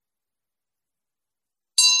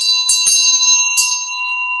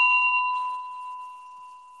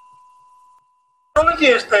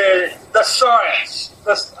use the science,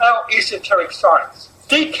 our esoteric science.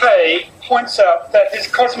 DK points out that his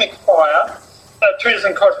cosmic fire,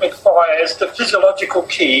 Tristan cosmic fire, is the physiological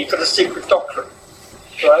key to the secret doctrine,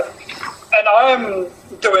 right? And I'm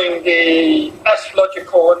doing the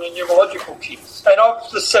astrological and the numerological keys. And of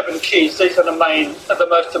the 7 keys, these are the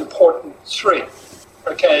most important 3.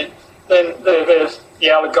 Okay, then there's the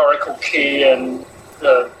allegorical key and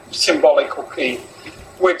the symbolical key,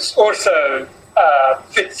 which also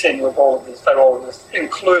fits in with all of this. They're all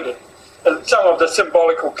included. And some of the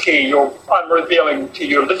symbolical key I'm revealing to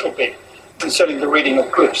you a little bit concerning the reading of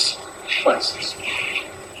glyphs, for instance.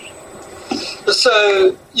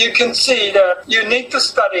 So you can see that you need to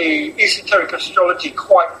study esoteric astrology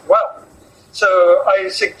quite well. So I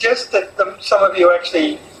suggest that some of you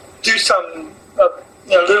actually do some a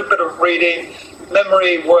little bit of reading,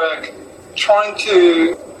 memory work, trying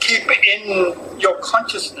to keep in your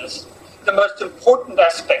consciousness the most important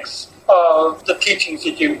aspects of the teachings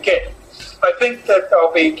that you get. I think that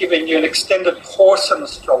I'll be giving you an extended course in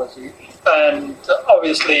astrology, and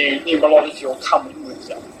obviously numerology will come in with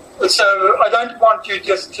that. So I don't want you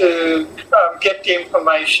just to get the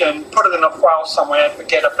information, put it in a file somewhere and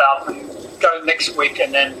forget about it, and go next week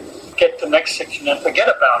and then get the next section and forget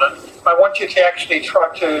about it. I want you to actually try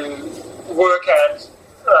to work at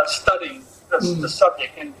studying the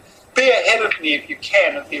subject, and be ahead of me if you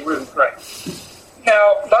can. It'd be really great.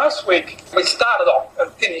 Now, last week we started off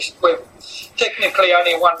and finished with technically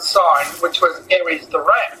only one sign, which was Aries the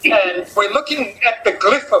ram. And we're looking at the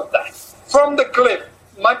glyph of that. From the glyph,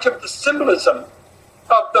 much of the symbolism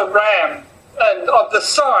of the ram and of the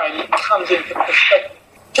sign comes into perspective.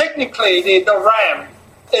 Technically, the ram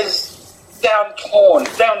is down-torn.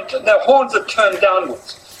 The horns are turned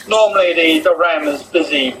downwards. Normally, the ram is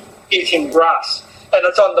busy eating grass, and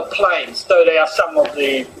it's on the plains, though there are some of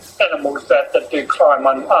the animals that do climb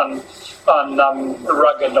on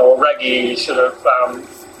rugged or raggy sort of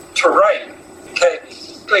terrain. Okay,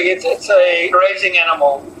 it's a grazing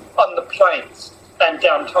animal on the plains and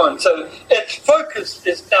downtown. So its focus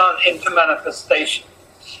is down into manifestation,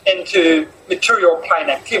 into material plane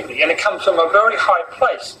activity, and it comes from a very high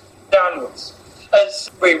place downwards.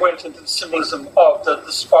 As we went into the symbolism of the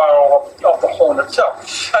spiral of the horn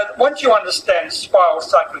itself. And once you understand spiral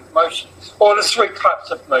cyclic motion, or the 3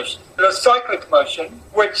 types of motion, the cyclic motion,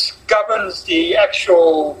 which governs the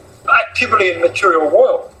actual activity in the material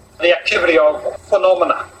world, the activity of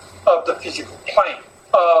phenomena of the physical plane,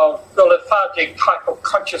 of the lethargic type of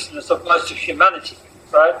consciousness of most of humanity,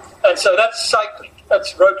 right? And so that's cyclic,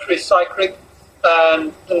 that's rotary cyclic,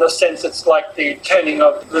 and in the sense it's like the turning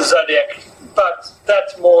of the zodiac, but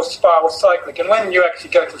that's more spiral cyclic. And when you actually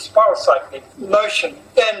go to spiral cyclic motion,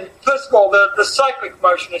 then first of all, the cyclic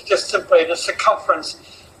motion is just simply the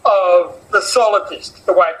circumference of the solar disk,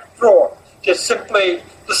 the way it's drawn, just simply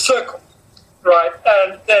the circle, right?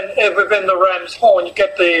 And then within the ram's horn, you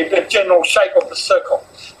get the general shape of the circle.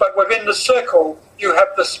 But within the circle, you have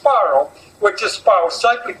the spiral, which is spiral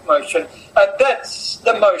cyclic motion, and that's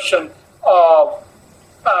the motion of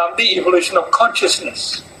the evolution of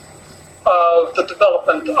consciousness, of the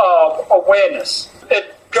development of awareness.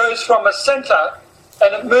 It goes from a center,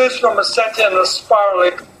 and it moves from a center in a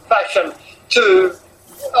spiralic fashion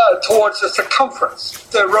towards the circumference,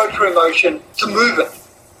 the rotary motion, to move it,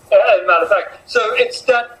 as a matter of fact. So it's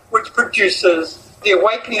that which produces the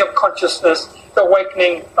awakening of consciousness, the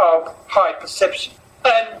awakening of high perception.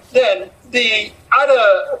 And then the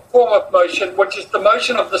other form of motion, which is the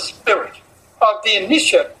motion of the spirit, of the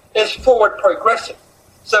initiate, is forward progressive.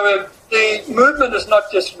 So the movement is not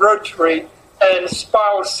just rotary and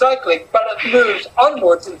spiral cyclic, but it moves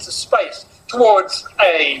onwards into space towards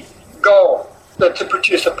a goal to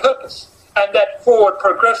produce a purpose. And that forward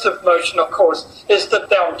progressive motion, of course, is the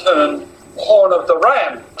downturned horn of the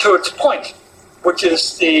ram to its point, which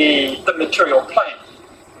is the material plane,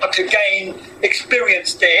 to gain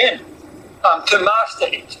experience therein, to master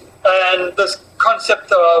it. And this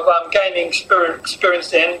concept of gaining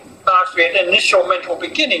experience therein, mastery and initial mental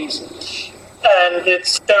beginnings, and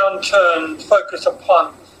its downturned focus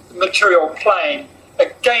upon the material plane,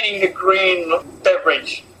 gaining the green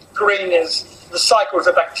beverage. Green is the cycles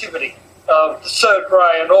of activity, of the third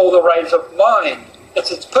ray and all the rays of mind.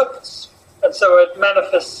 It's its purpose. And so it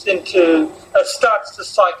manifests into, it starts the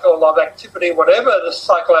cycle of activity, whatever the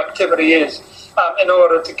cycle activity is, in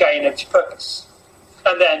order to gain its purpose.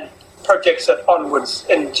 And then projects it onwards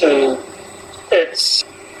into its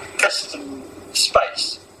destined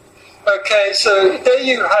space. Okay, so there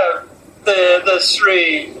you have the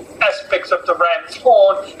 3 aspects of the ram's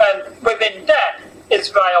horn, and within that is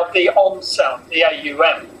veiled the Om sound, the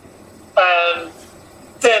AUM. And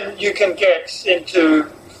then you can get into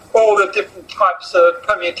all the different types of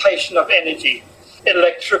permutation of energy: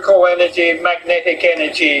 electrical energy, magnetic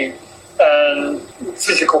energy, and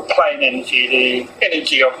physical plane energy, the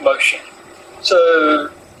energy of motion. So,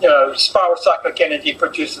 spiral cyclic energy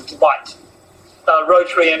produces light.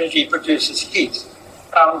 Rotary energy produces heat.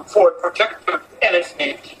 Forward projective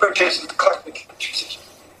energy produces cosmic electricity.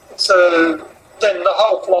 So then the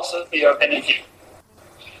whole philosophy of energy.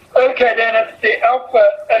 Okay, then it's the alpha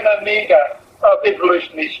and omega of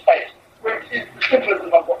evolutionary space, which is the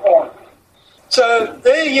symbolism of the horn. So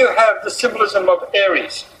there you have the symbolism of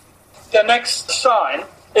Aries. The next sign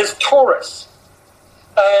is Taurus.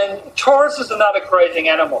 And Taurus is another grazing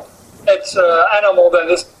animal. It's an animal that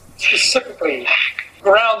is specifically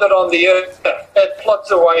grounded on the earth. It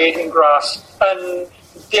plods away eating grass. And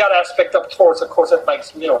the other aspect of Taurus, of course, it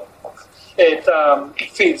makes milk. It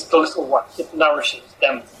feeds the little ones. It nourishes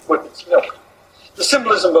them with its milk. The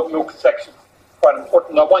symbolism of milk is actually quite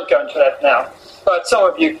important. I won't go into that now, but some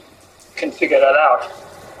of you can figure that out.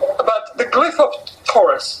 But the glyph of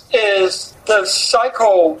Taurus is the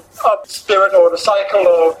cycle of spirit, or the cycle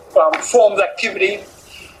of formed activity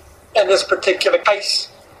in this particular case,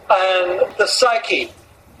 and the psyche,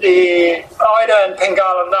 the Ida and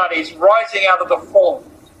Pingala nadis rising out of the form.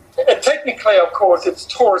 And technically, of course, it's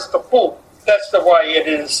Taurus the bull. That's the way it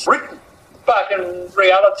is written. But in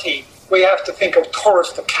reality, we have to think of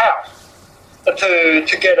Taurus the cow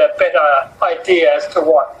to get a better idea as to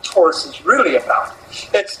what Taurus is really about.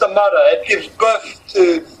 It's the mother. It gives birth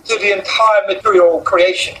to the entire material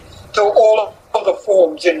creation, to all of the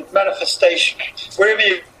forms in manifestation. Wherever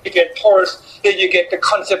you get Taurus, then you get the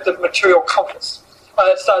concept of material compass.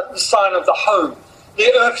 It's the sign of the home,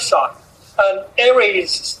 the earth sign. And Aries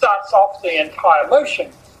starts off the entire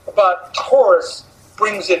motion, but Taurus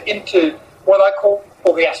brings it into what I call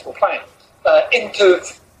the astral plane, into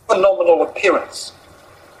phenomenal appearance.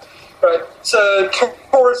 Right? So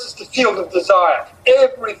Taurus is the field of desire.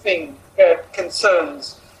 Everything that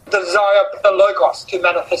concerns the desire of the logos to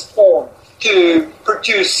manifest form, to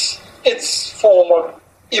produce its form of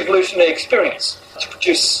evolutionary experience, to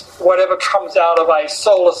produce whatever comes out of a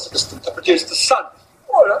solar system, to produce the sun.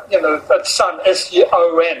 That sun,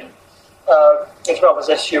 S-U-O-N, as well as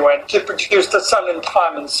S-U-N, to produce the sun in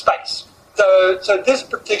time and space. So this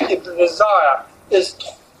particular desire is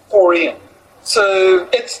Taurian. So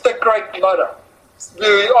it's the great mother. We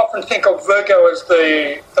often think of Virgo as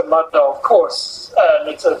the mother, of course,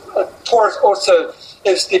 and Taurus also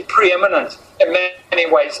is the preeminent, in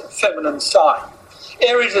many ways, feminine sign.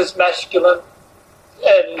 Aries is masculine,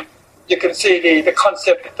 and you can see the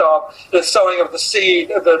concept of the sowing of the seed,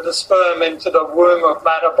 the sperm into the womb of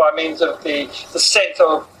matter by means of the scent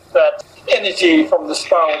of that energy from the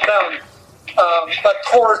spiral down. But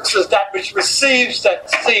Taurus is that which receives that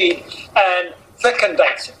seed and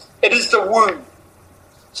fecundates it. It is the womb.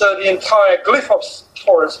 So the entire glyph of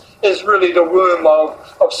Taurus is really the womb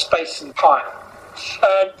of space and time.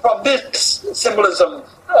 And from this symbolism,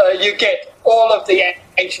 you get all of the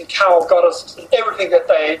ancient cow goddesses and everything that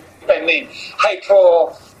they mean.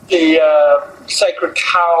 Hathor, the sacred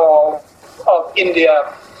cow of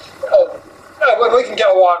India. We can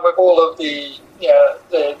go on with all of the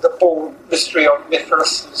bull mystery of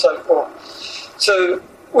Mithras and so forth. So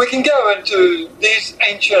we can go into these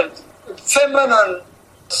ancient feminine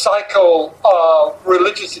cycle of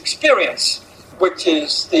religious experience, which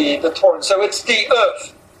is the Taurus. So it's the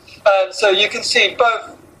earth. And so you can see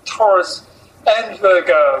both Taurus and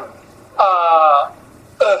Virgo are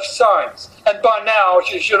earth signs. And by now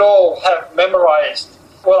you should all have memorized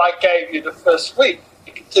what I gave you the first week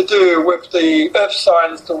to do with the earth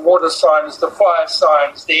signs, the water signs, the fire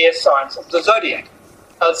signs, the air signs of the zodiac.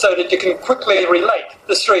 So that you can quickly relate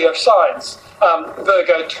the three earth signs,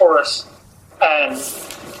 Virgo, Taurus, and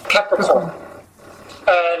Capricorn.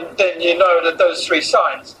 And then you know that those three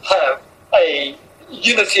signs have a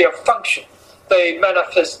unity of function. They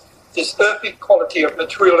manifest this earthy quality of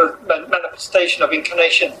material manifestation of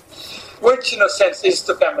incarnation, which in a sense is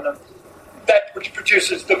the feminine, that which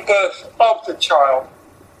produces the birth of the child.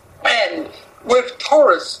 And with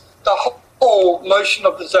Taurus, the whole motion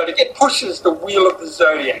of the zodiac, it pushes the wheel of the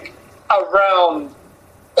zodiac around.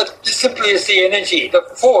 It simply is the energy, the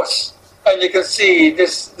force, and you can see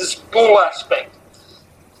this bull aspect.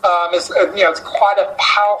 It's quite a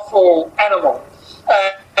powerful animal,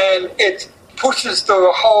 and it pushes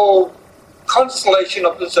the whole constellation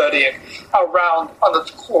of the zodiac around on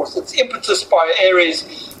its course. It's impetus by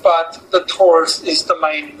Aries, but the Taurus is the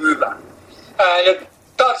main mover. And it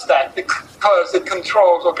does that because it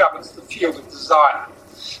controls or governs the field of desire.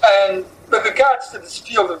 And with regards to this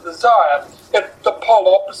field of desire, the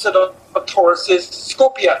polar opposite of Taurus is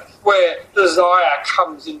Scorpio, where desire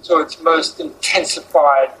comes into its most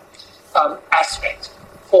intensified aspect,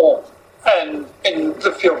 form, and in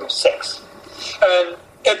the field of sex. And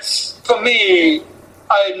it's, for me,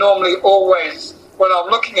 I normally always, when I'm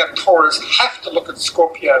looking at Taurus, have to look at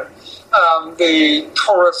Scorpio. The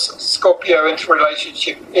Taurus-Scorpio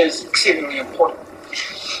interrelationship is exceedingly important.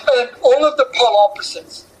 And all of the polar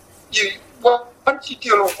opposites, once you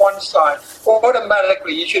deal with one sign,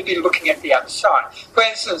 automatically you should be looking at the other side. For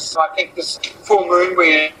instance, I think this full moon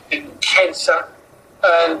we're in Cancer,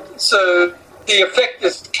 and so the effect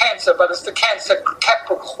is Cancer, but it's the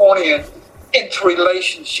Cancer-Capricornian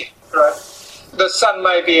interrelationship, right? The sun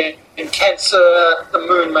may be in Cancer, the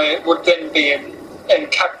moon would then be in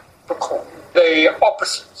Capricorn. The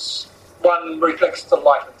opposites, one reflects the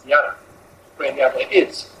light of the other, where the other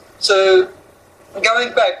is. So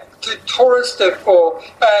going back to Taurus, therefore,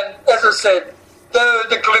 and as I said, though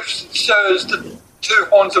the glyphs shows the two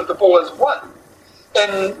horns of the bull as one,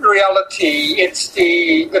 in reality it's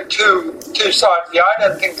the two sides, the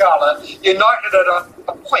Ida and Pingala, united at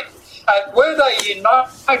a point. And where they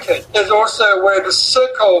united is also where the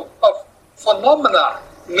circle of phenomena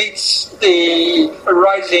meets the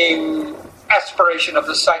rising aspiration of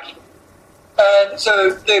the psyche. And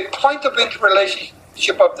so the point of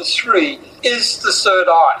interrelationship of the three is the third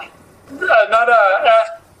eye. Another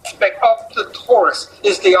aspect of the Taurus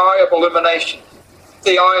is the eye of illumination,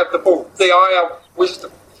 the eye of the bull, the eye of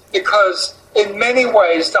wisdom. Because in many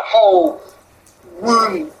ways the whole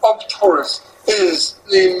womb of Taurus is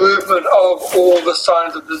the movement of all the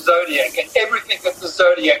signs of the zodiac, and everything that the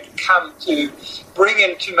zodiac come to bring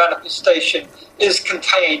into manifestation is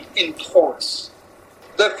contained in Taurus.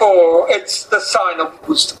 Therefore, it's the sign of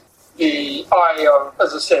wisdom, the eye of,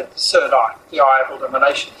 as I said, the third eye, the eye of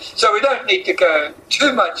illumination. So we don't need to go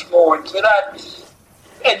too much more into that.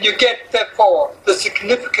 And you get, therefore, the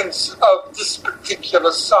significance of this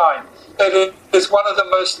particular sign, that it is one of the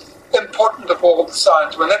most important of all the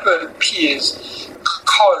signs whenever it appears,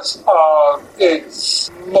 because of its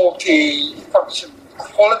multi-function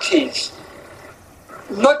qualities,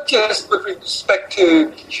 not just with respect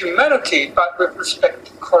to humanity, but with respect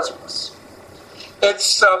to cosmos.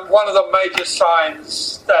 It's one of the major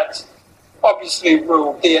signs that obviously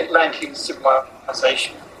rule the Atlantean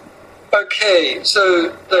civilization. Okay,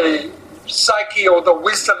 so the psyche or the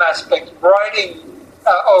wisdom aspect, merging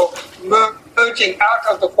out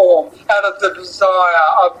of the form, out of the desire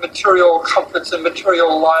of material comforts and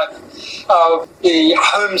material life, of the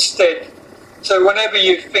homestead. So whenever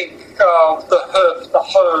you think of the hearth, the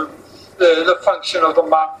home, the function of the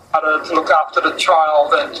mother to look after the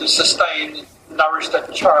child and to sustain, nourish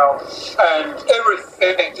that child, and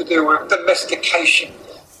everything to do with domestication,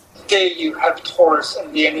 there you have Taurus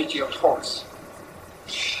and the energy of Taurus.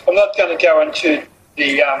 I'm not going to go into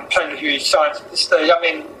the planetary signs at this stage. I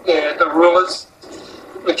mean, the rulers,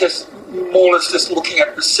 we're just more or less just looking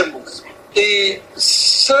at the symbols. The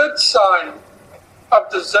third sign of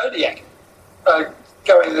the zodiac,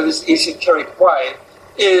 going in this esoteric way,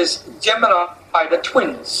 is Gemini, the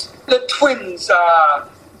twins. The twins are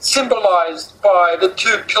symbolized by the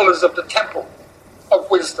two pillars of the temple of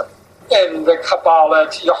wisdom. In the Kabbalah,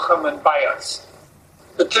 it's Jochim and Baez.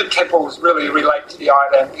 The two temples really relate to the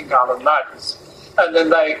Ida and Pingala nodes. And then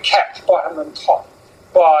they're capped bottom and top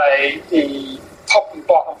by the top and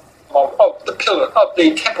bottom of the pillar, of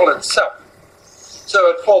the temple itself. So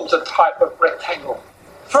it forms a type of rectangle.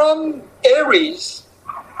 From Aries,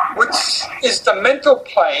 which is the mental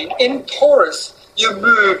plane, in Taurus, you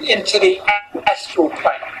move into the astral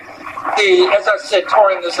plane. As I said,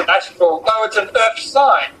 Taurus is an astral, though it's an earth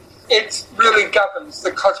sign, it really governs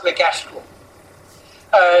the cosmic astral.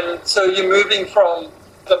 And so you're moving from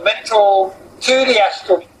the mental to the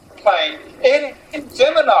astral plane. In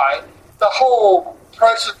Gemini, the whole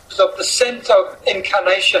process of descent of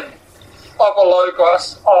incarnation of a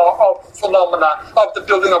logos, of phenomena, of the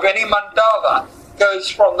building of any mandala, goes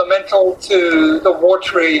from the mental to the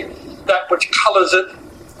watery, that which colours it,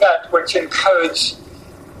 that which encodes,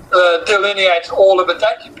 delineates all of its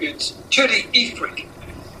attributes, to the etheric,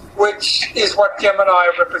 which is what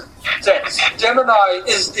Gemini represents. Gemini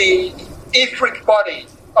is the etheric body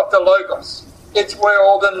of the logos. It's where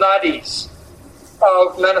all the nadis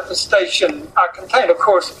of manifestation are contained. Of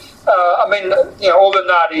course, all the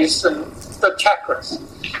nadis and the chakras.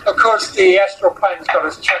 Of course, the astral plane's got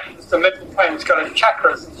its chakras, the mental plane's got its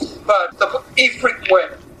chakras, but the etheric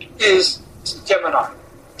web is Gemini.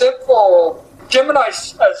 Therefore, Gemini,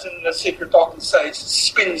 as in the secret document says,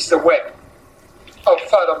 spins the web of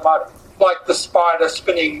Photo Mother. like the spider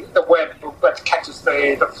spinning the web that catches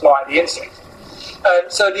the fly, the insect.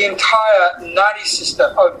 And so the entire Nadi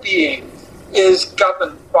system of being is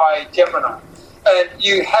governed by Gemini. And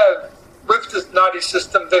you have, with this Nadi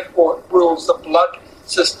system, therefore it rules the blood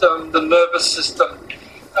system, the nervous system,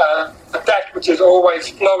 that which is always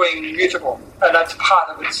flowing, mutable, and that's part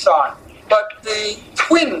of its sign. But the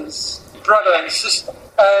twins, brother and sister,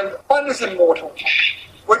 and one is immortal,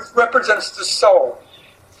 which represents the soul,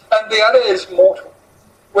 and the other is mortal,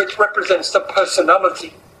 which represents the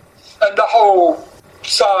personality. And the whole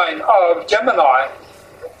sign of Gemini,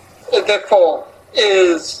 therefore,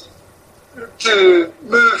 is to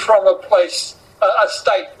move from a place, a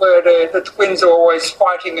state where the twins are always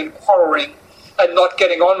fighting and quarreling and not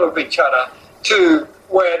getting on with each other, to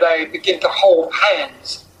where they begin to hold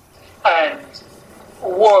hands and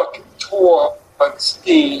work towards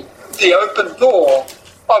the open door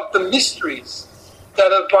of the mysteries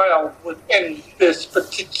that are veiled within this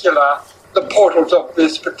particular, the portals of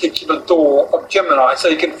this particular door of Gemini. So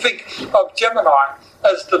you can think of Gemini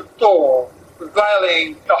as the door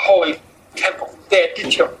veiling the holy temple, the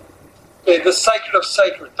aditya, the sacred of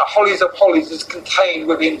sacred, the holies of holies is contained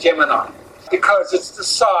within Gemini, because it's the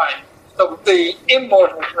sign of the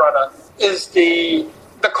immortal brother is the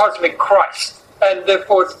cosmic Christ, and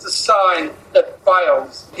therefore it's the sign that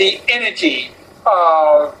veils the energy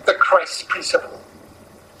of the Christ principle.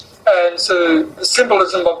 And so the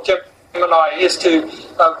symbolism of Gemini is to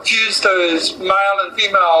fuse those male and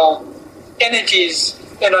female energies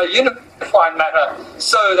in a unified manner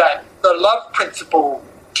so that the love principle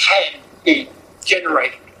can be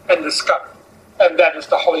generated and discovered. And that is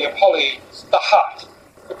the Holy of Holies, the heart.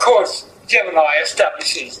 Of course, Gemini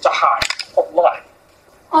establishes the heart of life.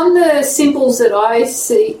 On the symbols that I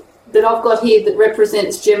see, that I've got here that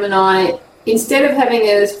represents Gemini, instead of having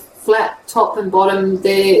a flat top and bottom,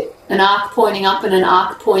 they're an arc pointing up and an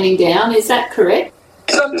arc pointing down. Is that correct?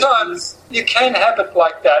 Sometimes you can have it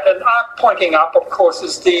like that. An arc pointing up, of course,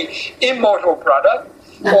 is the immortal brother,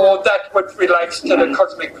 or that which relates to the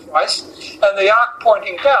cosmic Christ. And the arc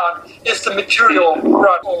pointing down is the material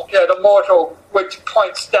brother, the mortal, which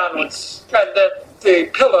points downwards. And then the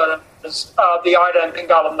pillar is the Ida and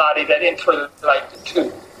Pingala Nadi that interrelate the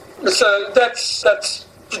two. So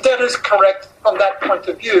that is correct from that point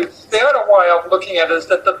of view. The other way of looking at it is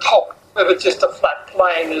that the top, if it's just a flat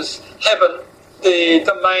plane, is heaven, the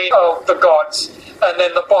domain of the gods, and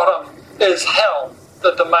then the bottom is hell,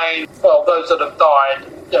 the domain, well, those that have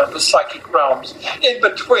died, the psychic realms. In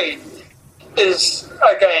between is,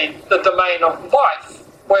 again, the domain of life,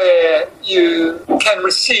 where you can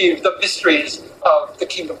receive the mysteries of the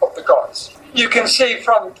kingdom of the gods. You can see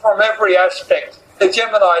from every aspect, the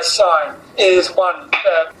Gemini sign is one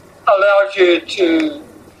that allows you to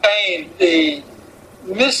gain the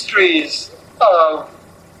mysteries of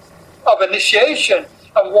initiation.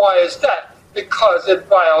 And why is that? Because it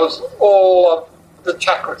veils all of the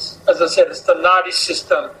chakras. As I said, it's the Nadi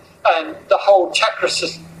system, and the whole chakra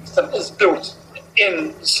system is built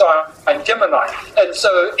in sign Gemini. And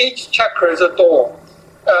so each chakra is a door.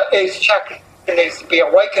 Each chakra needs to be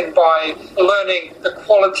awakened by learning the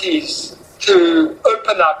qualities to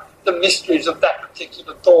open up the mysteries of that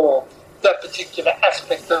particular door, that particular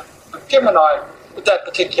aspect of Gemini, that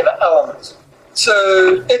particular element.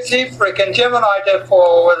 So it's etheric, and Gemini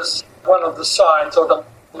therefore was one of the signs, or the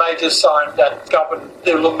major sign that governed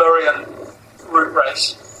the Lemurian root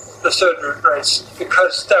race, the third root race,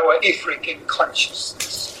 because they were etheric in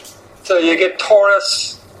consciousness. So you get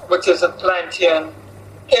Taurus, which is Atlantean,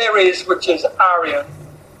 Aries, which is Aryan,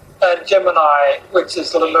 and Gemini, which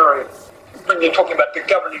is Lemurian, when you're talking about the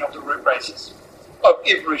governing of the root races of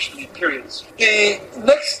evolutionary periods. The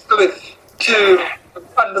next glyph to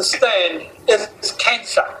understand is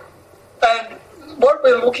Cancer. And what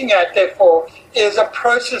we're looking at, therefore, is a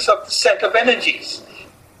process of descent of energies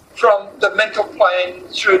from the mental plane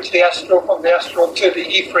through to the astral, from the astral to the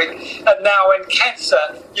etheric. And now in Cancer,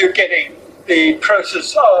 you're getting the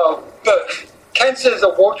process of birth. Cancer is a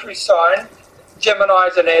watery sign, Gemini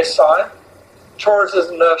is an air sign, Taurus is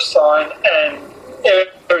an earth sign, and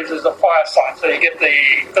Aries is a fire sign, so you get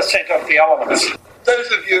the descent of the elements.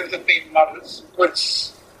 Those of you that have been mothers, which,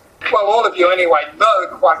 well, all of you anyway, know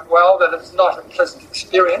quite well that it's not a pleasant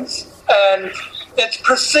experience, and it's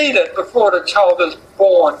preceded, before the child is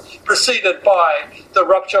born, preceded by the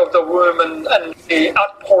rupture of the womb and the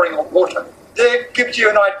outpouring of water. That gives you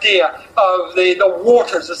an idea of the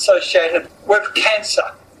waters associated with Cancer.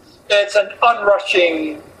 It's an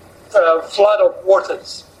onrushing flood of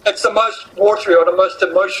waters. It's the most watery or the most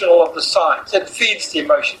emotional of the signs. It feeds the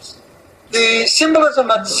emotions. The symbolism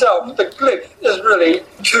itself, the glyph, is really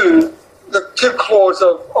to the two claws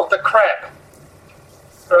of the crab,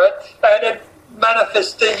 right? And it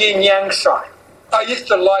manifests the yin-yang sign. I used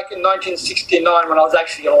to like in 1969 when I was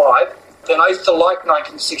actually alive, then I used to like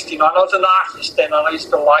 1969. I was an artist then, and I used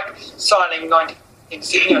to like signing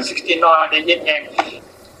 1969, the yin-yang,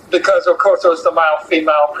 because, of course, it was the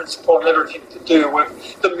male-female principle and everything to do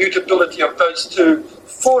with the mutability of those two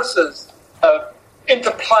forces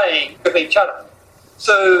interplaying with each other.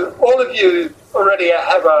 So all of you already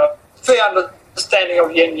have a fair understanding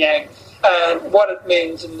of yin-yang and what it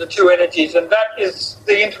means in the two energies, and that is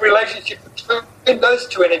the interrelationship between those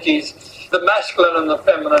two energies, the masculine and the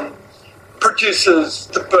feminine, produces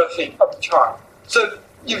the birthing of the child. So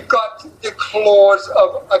you've got the claws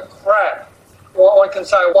of a crab. Well, one can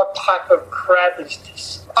say, what type of crab is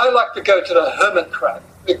this? I like to go to the hermit crab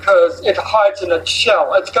because it hides in its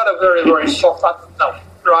shell. It's got a very, very soft underbelly,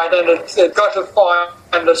 right? And it's got to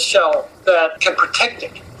find a shell that can protect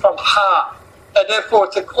it from harm. And therefore,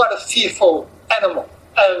 it's quite a fearful animal.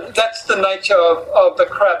 And that's the nature of the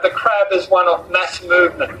crab. The crab is one of mass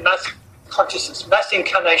movement, mass consciousness, mass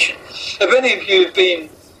incarnation. If any of you have been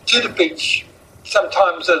to the beach,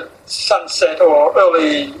 sometimes at sunset or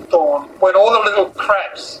early dawn, when all the little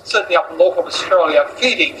crabs, certainly up north of Australia, are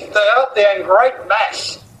feeding, they're out there in great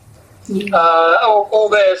mass. All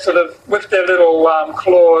there sort of with their little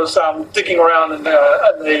claws digging around in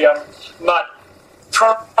the mud,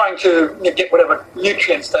 trying to get whatever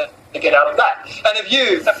nutrients they get out of that. And if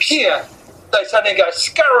you appear, they suddenly go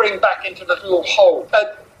scurrying back into the little hole.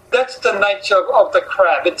 That's the nature of the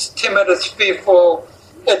crab. It's timid, it's fearful,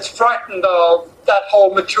 it's frightened of that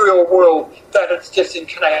whole material world that it's just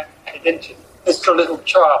incarnated into. It's a little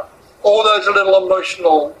child. All those little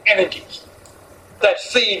emotional energies that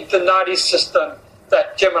feed the Nadi system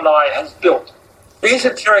that Gemini has built. The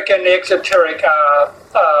esoteric and the exoteric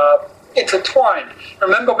are intertwined.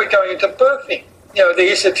 Remember, we're going into birthing. The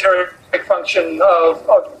esoteric function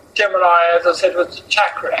of Gemini, as I said, was the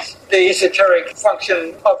chakras. The esoteric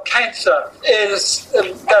function of Cancer is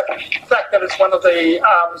the fact that it's one of the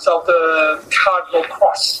arms of the cardinal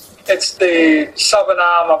cross. It's the southern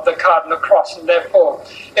arm of the cardinal cross, and therefore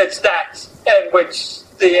it's that in which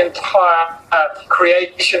the entire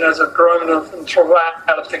creation as a groan and travail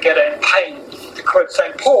together in pain, to quote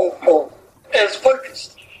St. Paul, is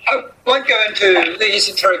focused. I won't go into the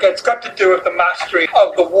esoteric. It's got to do with the mastery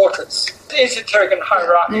of the waters. The esoteric and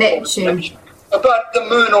hierarchical Neptune. But the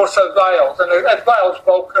moon also veils, and it veils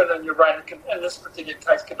Vulcan and Uranus. In this particular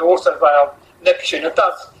case, can also veil Neptune. It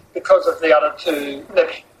does because of the other two,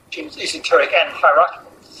 Neptune's esoteric and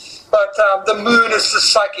hierarchical. But the moon is the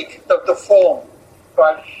psychic, the form,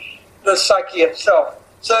 right? The psyche itself.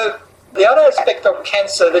 So the other aspect of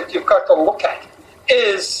Cancer that you've got to look at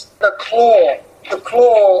is the claw. The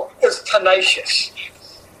claw is tenacious.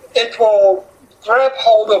 It will grab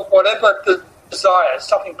hold of whatever it desires,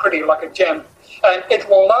 something pretty like a gem, and it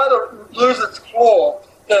will either lose its claw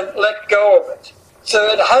than let go of it. So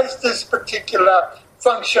it has this particular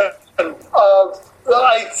function of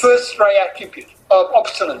a first-ray attribute of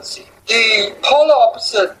obstinacy. The polar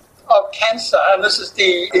opposite of Cancer, and this is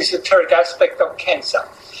the esoteric aspect of Cancer,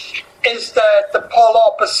 is that the polar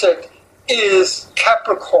opposite is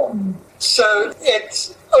Capricorn. So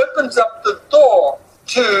it opens up the door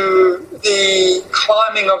to the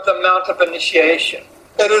climbing of the Mount of Initiation.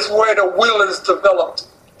 It is where the will is developed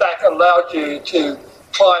that allows you to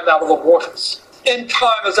climb out of the waters. In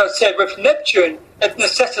time, as I said, with Neptune, it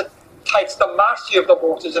necessitates the mastery of the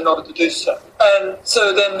waters in order to do so. And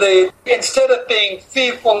so then instead of being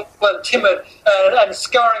fearful and timid and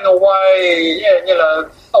scurrying away,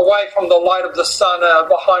 away from the light of the sun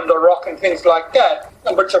behind a rock and things like that,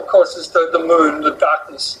 which of course is the moon, the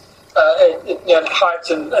darkness, it hides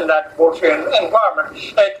in that watery environment.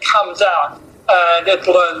 It comes out and it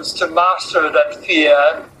learns to master that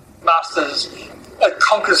fear, it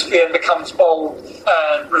conquers fear and becomes bold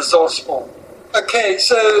and resourceful. Okay,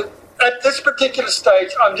 so at this particular stage,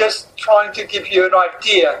 I'm just trying to give you an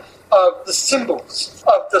idea of the symbols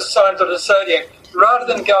of the signs of the zodiac, rather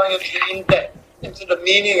than going into the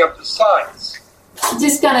meaning of the signs.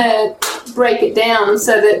 Just going to break it down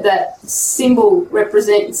so that symbol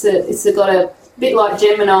represents it. It's got a bit like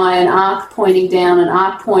Gemini, an arc pointing down, an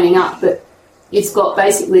arc pointing up, but it's got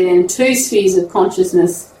basically then two spheres of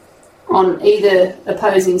consciousness on either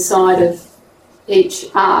opposing side of each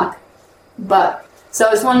arc. So I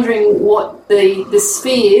was wondering what the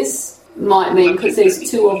spheres might mean, because there's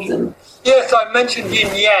two of them. Yes, I mentioned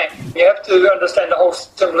yin-yang. You have to understand the whole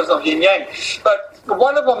symbolism of yin-yang. But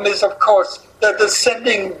one of them is, of course, the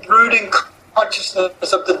descending, brooding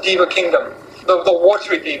consciousness of the Diva kingdom. the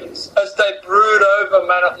watery demons, as they brood over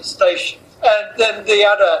manifestation. And then the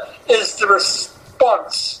other is the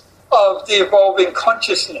response of the evolving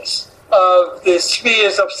consciousness of the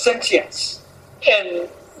spheres of sentience in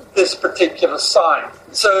this particular sign.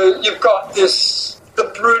 So you've got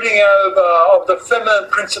the brooding over of the feminine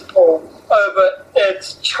principle over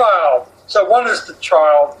its child. So one is the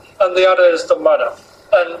child and the other is the mother.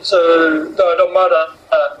 And so the mother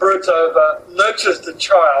broods over, nurtures the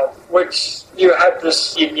child, which you have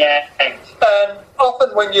this yin-yang. And often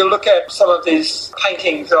when you look at some of these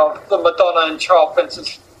paintings of the Madonna and Child, for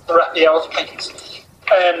instance, Raphael's paintings,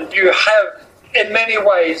 and you have, in many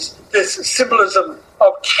ways, this symbolism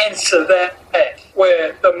of Cancer there,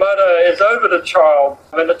 where the mother is over the child,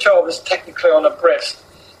 and the child is technically on her breast,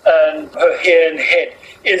 and her hair and head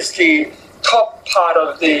is the top part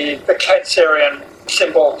of the Cancerian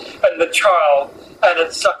symbol, and the child and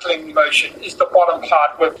its suckling motion is the bottom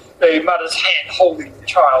part with the mother's hand holding the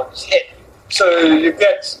child's head. So you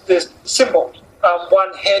get this symbol,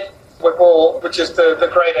 one head with all, which is the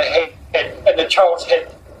greater head, and the child's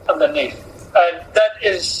head underneath. And that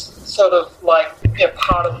is sort of like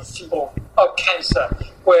part of the symbol of Cancer,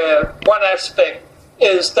 where one aspect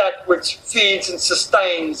is that which feeds and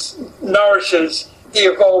sustains, nourishes the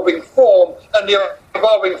evolving form, and the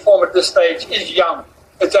evolving form at this stage is young.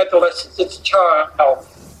 It's adolescence, it's child.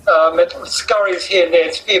 It scurries here and there,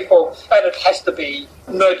 it's fearful, and it has to be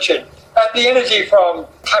nurtured. And the energy from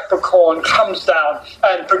Capricorn comes down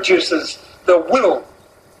and produces the will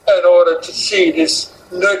in order to see this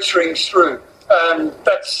nurturing through. And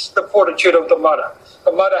that's the fortitude of the mother.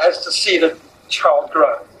 The mother has to see the child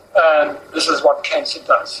grow. And this is what Cancer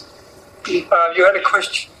does. You had a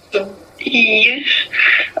question? Yes.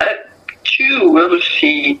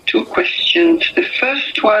 Two questions. The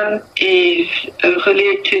first one is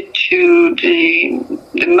related to the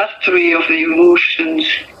mastery of the emotions.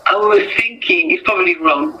 I was thinking, it's probably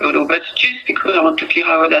wrong, but just because I want to clear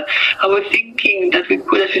out that, I was thinking that we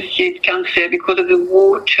could associate Cancer because of the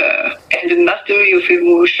water and the mastery of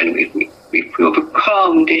emotion. We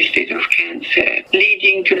overcome this state of Cancer,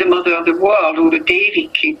 leading to the mother of the world or the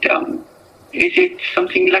David kingdom. Is it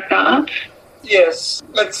something like that? Yes,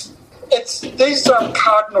 these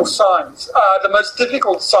cardinal signs are the most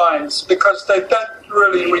difficult signs because they don't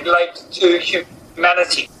really relate to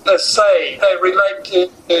humanity per se. They relate to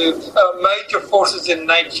major forces in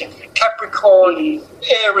nature. Capricorn,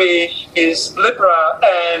 Aries, Libra,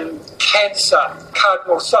 and Cancer,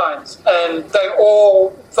 cardinal signs, and they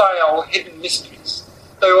all veil hidden mysteries.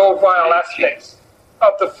 They all veil aspects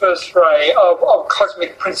of the first ray of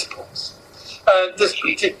cosmic principles. And this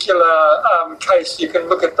particular case, you can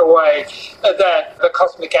look at the way that the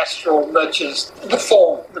cosmic astral nurtures the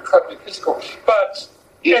form, the cosmic physical. But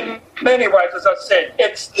in many ways, as I said,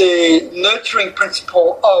 it's the nurturing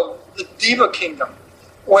principle of the Diva kingdom,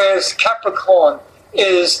 whereas Capricorn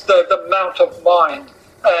is the mount of mind,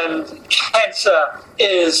 and Cancer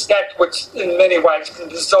is that which in many ways can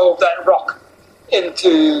dissolve that rock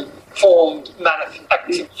into formed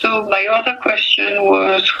manifestation. So my other question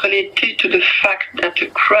was related to the fact that the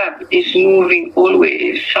crab is moving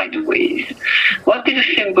always sideways. What is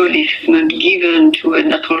the symbolism given to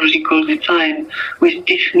an astrological sign with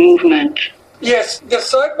this movement? Yes, the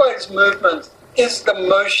sideways movement is the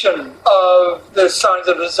motion of the signs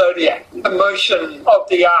of the zodiac, the motion of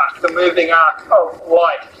the arc, the moving arc of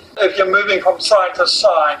light. If you're moving from sign to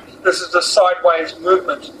sign, this is the sideways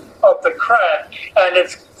movement of the crab, and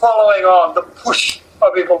it's following on the push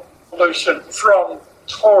of evolution from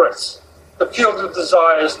Taurus. The field of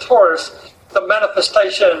desire is Taurus. The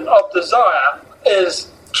manifestation of desire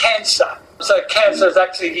is Cancer. So Cancer is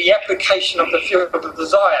actually the application of the field of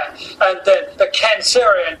desire. And then the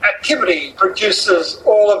Cancerian activity produces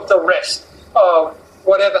all of the rest of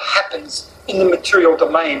whatever happens in the material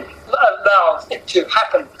domain, allows it to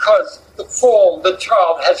happen because the form, the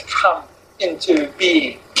child has come into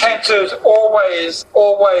being. Cancer is always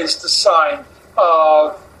the sign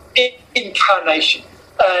of incarnation,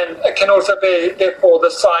 and it can also be, therefore, the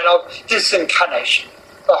sign of disincarnation.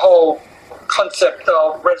 The whole concept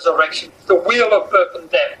of resurrection. The wheel of birth and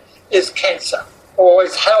death is Cancer, or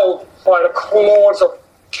is held by the claws of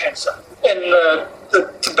Cancer. In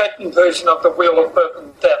the Tibetan version of the wheel of birth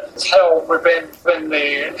and death, it's held within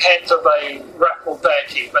the hands of a raffle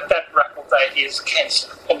deity, but that raffle deity is Cancer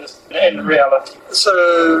in reality.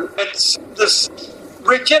 So it's this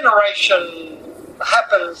regeneration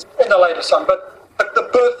happens in the later sign, but the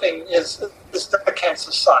birth birthing is the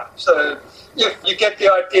Cancer sign. So if you get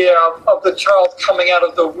the idea of the child coming out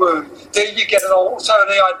of the womb, then you get also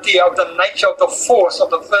the idea of the nature of the force of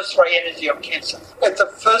the first ray energy of Cancer. It's a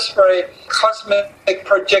first ray cosmic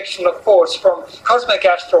projection of force from cosmic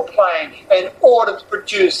astral plane in order to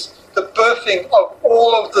produce the birthing of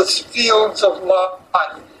all of the fields of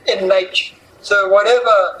life in nature. So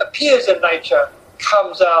whatever appears in nature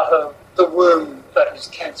comes out of the womb that is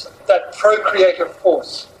Cancer, that procreative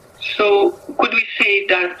force. So could we say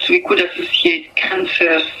that we could associate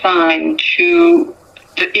Cancer sign to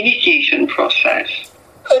the initiation process?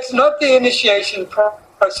 It's not the initiation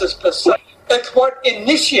process per se. It's what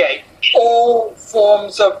initiates all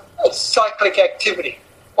forms of cyclic activity,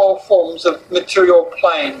 all forms of material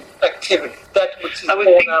plane activity, that which is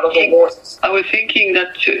born out of the waters. I was thinking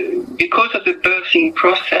that because of the birthing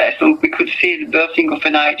process, we could say the birthing of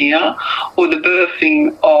an idea or the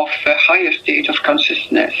birthing of a higher state of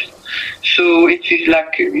consciousness. So it is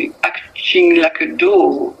like acting like a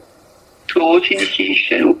door towards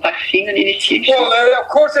initiation or passing an initiation. Well, of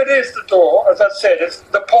course it is the door. As I said, it's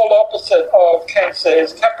the polar opposite of Cancer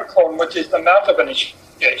is Capricorn, which is the mount of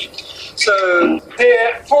initiation. So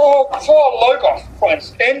there, for Logos, for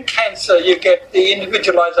instance, in Cancer you get the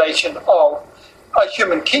individualization of a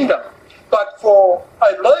human kingdom. But for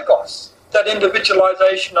a Logos, that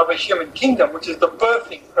individualization of a human kingdom, which is the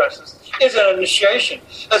birthing process, is an initiation.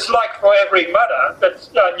 It's like for every mother that's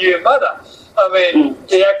a new mother. I mean,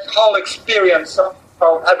 the whole experience of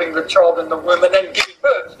having the child in the womb and then giving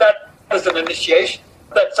birth, that is an initiation.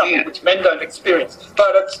 That's something which men don't experience.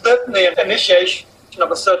 But it's certainly an initiation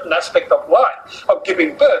of a certain aspect of life, of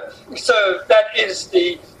giving birth. So that is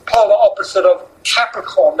the polar opposite of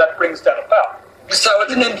Capricorn that brings that about. So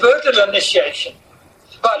it's an inverted initiation.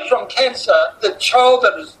 But from Cancer, the child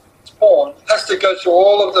that is born has to go through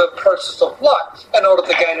all of the process of life in order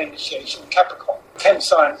to gain initiation. Capricorn, 10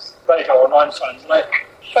 signs later or 9 signs later.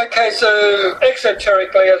 Okay, so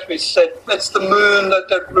exoterically, as we said, it's the moon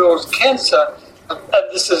that rules Cancer, and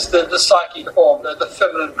this is the psyche form, the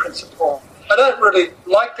feminine principle. I don't really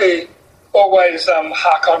like to always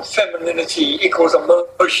hark on femininity equals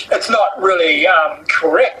emotion. It's not really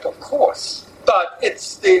correct, of course, but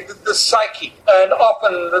it's the psyche, and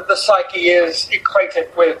often the psyche is equated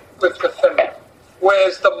with the feminine,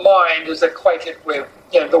 whereas the mind is equated with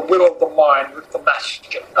the will of the mind with the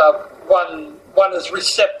masculine. One is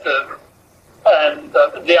receptive, and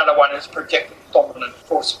the other one is projective, dominant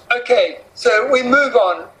force. Okay, so we move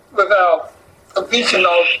on with our vision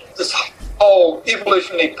of this whole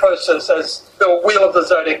evolutionary process as the wheel of the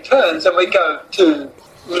zodiac turns, and we go to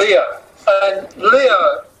Leo. And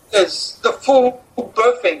Leo is the full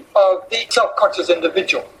birthing of the self-conscious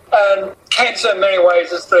individual. And Cancer in many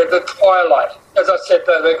ways is the twilight. As I said,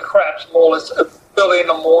 the crab's maul is early in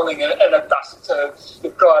the morning and at dusk. So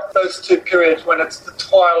you've got those two periods when it's the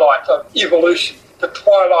twilight of evolution, the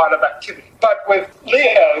twilight of activity. But with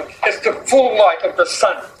Leo, it's the full light of the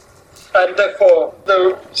sun. And therefore,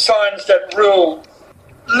 the signs that rule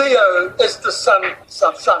Leo is the sun. And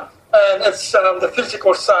it's the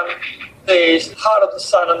physical sun, the heart of the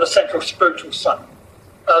sun, and the central spiritual sun.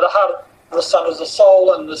 The heart of the sun is the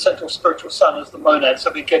soul, and the central spiritual sun is the monad.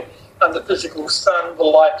 So we get the physical sun, the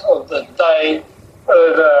light of the day,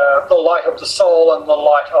 the light of the soul, and the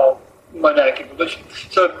light of monadic evolution.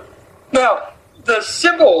 So now, the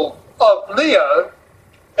symbol of Leo,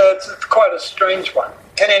 it's quite a strange one.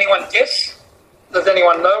 Can anyone guess? Does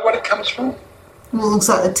anyone know what it comes from? Well, it looks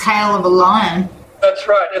like the tail of a lion. That's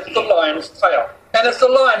right, it's the lion's tail. And it's the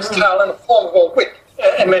lion's tail in the form of a whip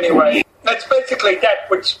in many ways. It's basically that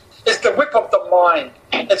which is the whip of the mind.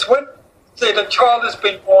 It's when the child has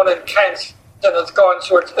been born in Cancer and has gone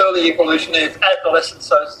through its early evolution, its adolescence,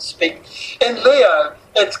 so to speak. In Leo,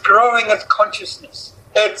 it's growing its consciousness.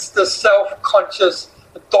 It's the self-conscious,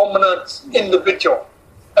 dominant individual.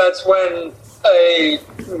 It's when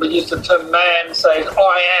we use the term man says,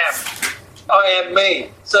 I am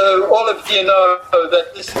me. So all of you know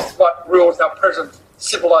that this is what rules our present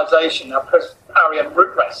civilization, our present Aryan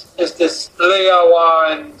root race, is this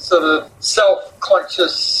Leoine sort of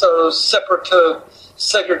self-conscious, sort of separative,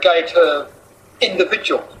 segregative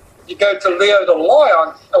individual. You go to Leo the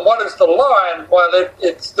lion, and what is the lion? Well,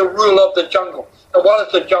 it's the rule of the jungle. And what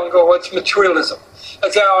is the jungle? It's materialism.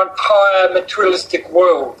 It's our entire materialistic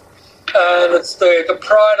world. And it's the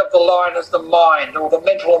pride of the lion is the mind, or the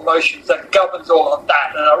mental emotions that governs all of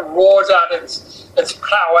that, and it roars out its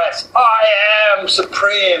prowess. I am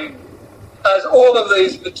supreme, as all of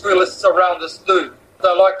these materialists around us do.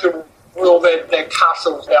 They like to with all their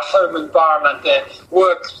castles, their home environment, their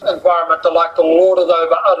work environment. They like to lord it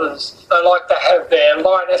over others. They like to have their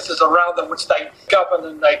lionesses around them, which they govern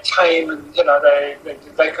and they tame and,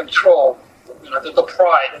 they control. The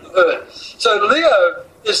pride of the herd. So Leo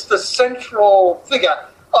is the central figure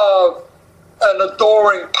of an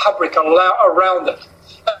adoring public around it.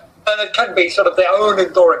 And it can be sort of their own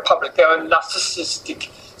adoring public, their own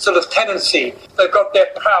narcissistic sort of tendency. They've got their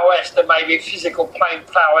prowess, there may be physical plain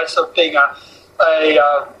prowess of being a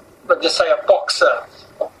boxer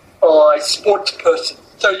or a sports person.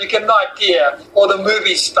 So you get an idea, or the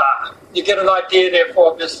movie star. You get an idea,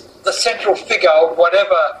 therefore, of the central figure of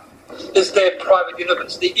whatever is their private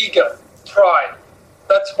universe, the ego, pride.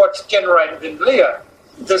 That's what's generated in Leo.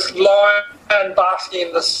 This lion basking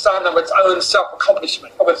in the sun of its own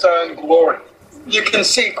self-accomplishment, of its own glory. You can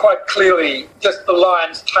see quite clearly just the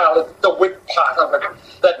lion's tail, the whip part of it,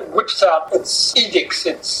 that whips out its edicts,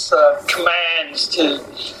 its commands to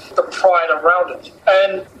the pride around it.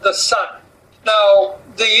 And the sun. Now,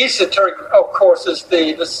 the esoteric, of course, is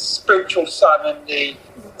the spiritual sun, and the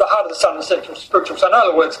heart of the sun, the central spiritual sun. In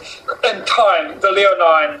other words, in time, the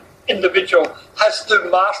Leonine individual has to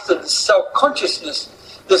master the self-consciousness,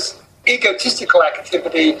 this egotistical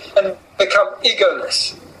activity, and become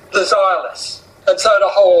egoless, desireless. And so the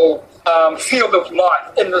whole field of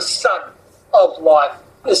life in the sun of life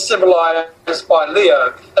is symbolized by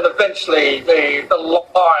Leo, and eventually the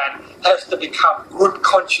lion has to become group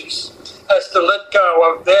conscious, has to let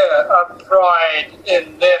go of their pride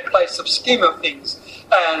in their place of scheme of things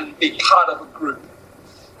and be part of a group.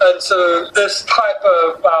 And so this type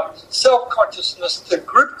of self-consciousness to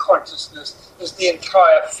group consciousness is the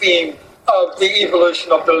entire theme of the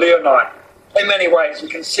evolution of the Leonine. In many ways, we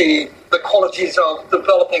can see the qualities of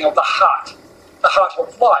developing of the heart. The heart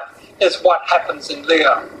of life is what happens in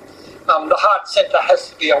Leo. The heart center has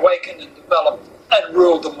to be awakened and developed and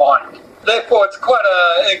rule the mind. Therefore, it's quite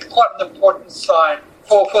an important sign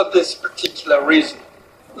for this particular reason.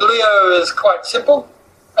 Leo is quite simple,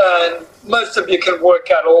 and most of you can work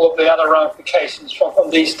out all of the other ramifications from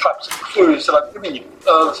these types of clues that I've given you,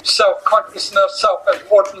 of self-consciousness,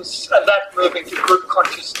 self-importance, and that moving to group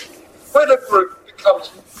consciousness, where the group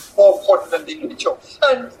becomes more important than the individual.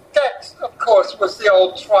 And that, of course, was the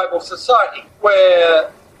old tribal society,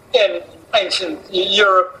 where in ancient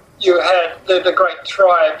Europe you had the great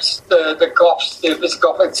tribes, the Glyphs, the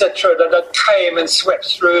Visigoths, etc., that came and swept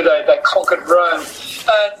through, they conquered Rome.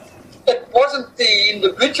 And it wasn't the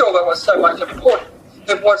individual that was so much important,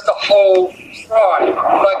 it was the whole tribe,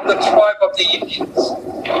 like the tribe of the Indians.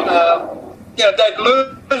 They'd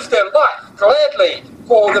lose their life gladly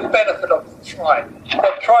for the benefit of the tribe.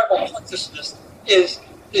 That tribal consciousness is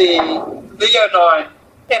the Leonine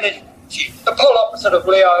energy. The polar opposite of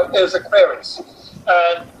Leo is Aquarius.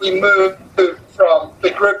 And we move from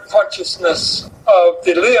the group consciousness of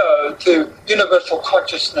the Leo to universal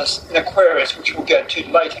consciousness in Aquarius, which we'll get to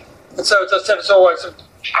later. And so, as I said, it's always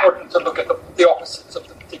important to look at the opposites of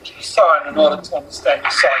the particular sign in order to understand the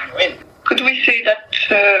sign you're in. Could we say that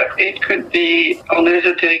it could be, on an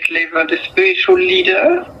esoteric level, the spiritual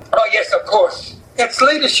leader? Oh, yes, of course. It's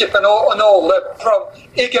leadership in all levels, from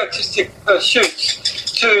egotistic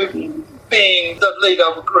pursuits to being the leader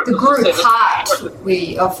of a group. The group heart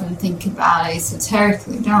we often think about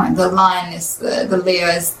esoterically, don't we? The lion is the Leo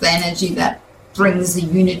is the energy that brings the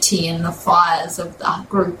unity and the fires of the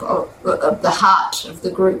group, of the heart of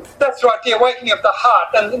the group. That's right, the awakening of the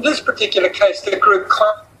heart. And in this particular case, the group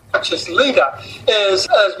conscious leader has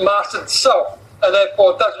mastered self, and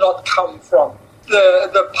therefore does not come from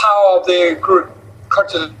the power of the group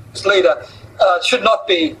conscious leader. Should not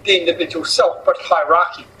be the individual self, but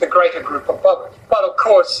hierarchy, the greater group above it. But of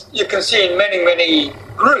course, you can see in many, many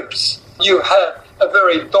groups, you have a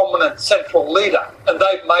very dominant central leader, and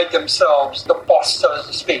they've made themselves the boss, so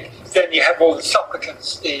to speak. Then you have all the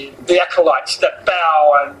supplicants, the acolytes that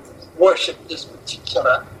bow and worship this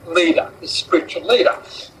particular leader, this spiritual leader.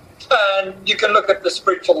 And you can look at the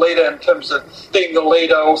spiritual leader in terms of being the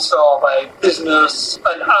leader also of a business,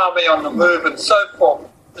 an army on the move, and so forth.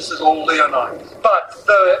 This is all Leonine. But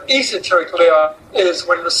the esoteric Leo is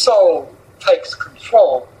when the soul takes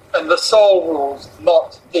control, and the soul rules,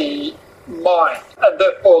 not the mind. And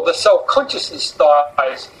therefore the self-consciousness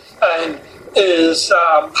dies and is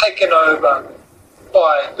taken over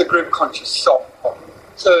by the group conscious soul.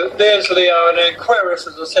 So there's Leo, and in Aquarius,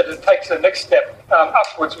 as I said, it takes the next step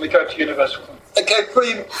upwards when we go to universal. Okay,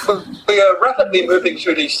 we are rapidly moving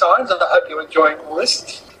through these signs, and I hope you're enjoying all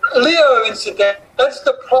this. Leo, incident, that's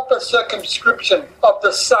the proper circumscription of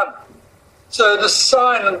the sun. So the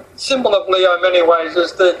sign and symbol of Leo in many ways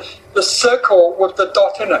is the circle with the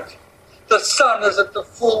dot in it. the sun is at the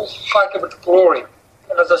full height of its glory.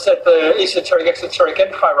 And as I said, the esoteric, exoteric, and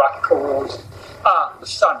hierarchical rulers are the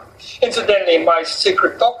sun. Incidentally, in my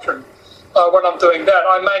secret doctrine, when I'm doing that,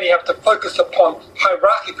 I mainly have to focus upon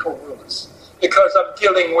hierarchical rulers because I'm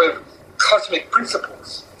dealing with cosmic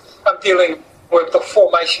principles. I'm dealing with the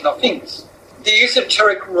formation of things. The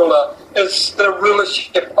esoteric ruler is the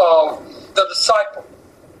rulership of the disciple,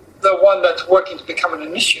 the one that's working to become an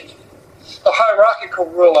initiate. The hierarchical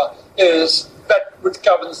ruler is that which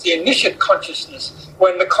governs the initiate consciousness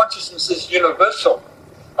when the consciousness is universal,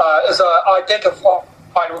 is identified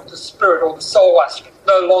with the spirit or the soul aspect,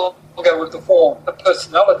 no longer with the form, the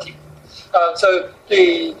personality. So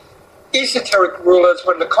the esoteric ruler is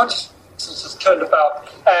when the consciousness is turned about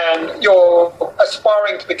and you're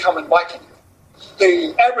aspiring to become enlightened.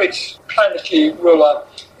 The average planetary ruler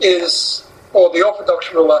is, or the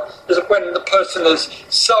orthodox ruler, is when the person is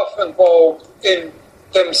self-involved in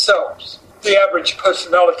themselves. The average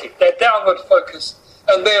personality, their downward focus,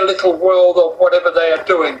 and their little world of whatever they are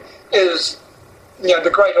doing is,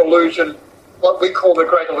 the great illusion, what we call the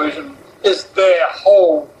great illusion, is their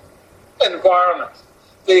whole environment.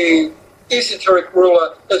 The esoteric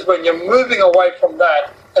ruler is when you're moving away from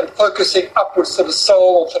that and focusing upwards to the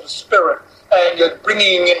soul or to the spirit, and you're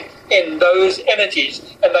bringing in those energies,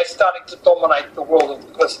 and they're starting to dominate the world of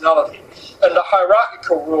the personality. And the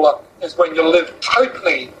hierarchical ruler is when you live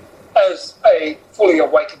totally as a fully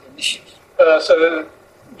awakened initiate. So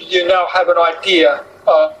you now have an idea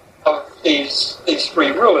of these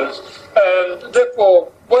three rulers. And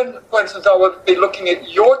therefore, when, for instance, I would be looking at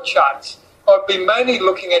your charts, I would be mainly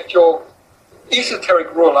looking at your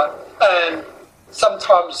esoteric ruler and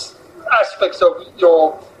sometimes aspects of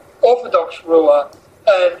your orthodox ruler,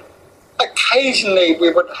 and occasionally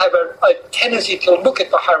we would have a tendency to look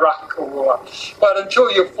at the hierarchical ruler. But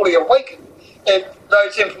until you're fully awakened,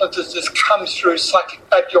 those influences just come through psychic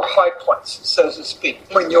at your high points, so to speak,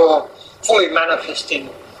 when you're fully manifesting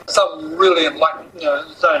some really enlightened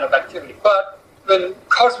zone of activity. But in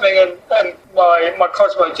cosming and my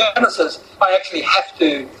cosmogenesis, I actually have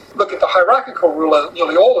to look at the hierarchical ruler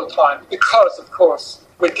nearly all the time because, of course,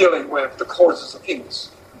 we're dealing with the causes of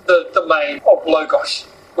things, the domain of logos,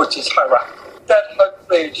 which is hierarchical. That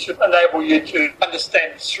hopefully should enable you to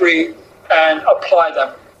understand three and apply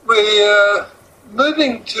them. We're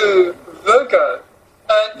moving to Virgo,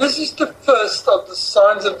 and this is the first of the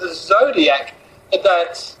signs of the zodiac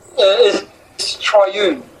that is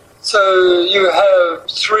triune. So you have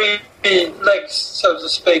three legs, so to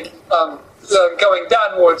speak, going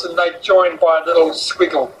downwards, and they're joined by a little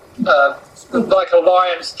squiggle, like a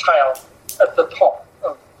lion's tail at the top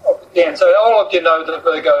of the end. So all of you know the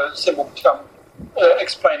Virgo symbol, which I'm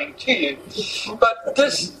explaining to you. But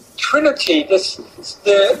this Trinity, it's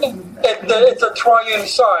a triune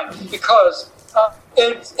sign because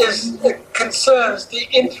it concerns the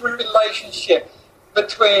interrelationship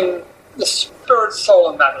between the spirit, soul,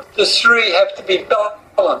 and matter. The three have to be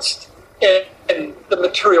balanced in the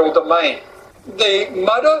material domain. The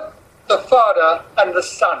mother, the father, and the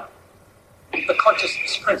son, the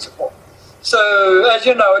consciousness principle. So, as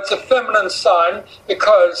you know, it's a feminine sign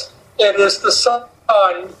because it is the sign,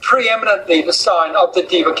 preeminently the sign of the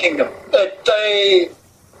Diva kingdom. They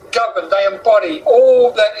govern, they embody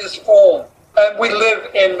all that is form. And we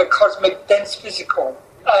live in the cosmic dense physical.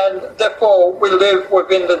 And therefore, we live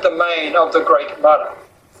within the domain of the Great Mother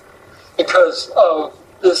because of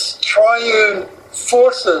this triune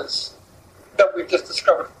forces that we've just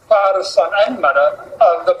discovered: Father, Son, and Mother.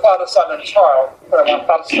 The Father, Son, and Child.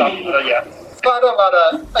 Father,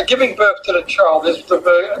 Mother, giving birth to the child is the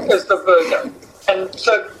Virgo, and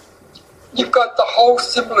so you've got the whole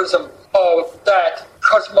symbolism of that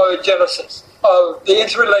cosmogenesis, of the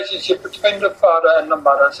interrelationship between the father and the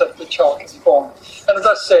mother so that the child can be born. And as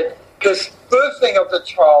I said, this birthing of the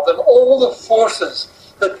child and all the forces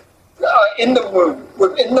that are in the womb,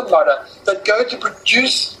 within the mother, that go to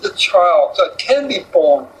produce the child so it can be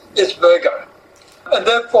born is Virgo. And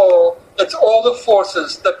therefore, it's all the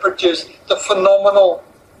forces that produce the phenomenal,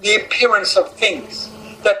 the appearance of things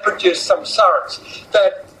that produce samsaras,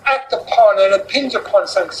 that act upon and impinge upon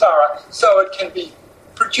samsara so it can be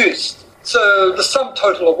produced. So the sum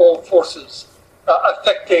total of all forces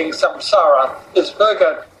affecting samsara is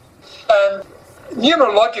Virgo. And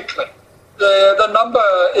numerologically, the number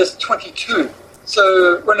is 22.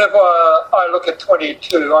 So whenever I look at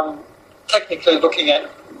 22, I'm technically looking at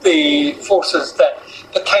the forces that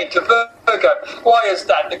pertain to Virgo. Why is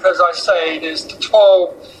that? Because I say there's the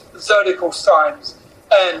 12 zodiacal signs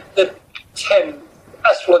and the 10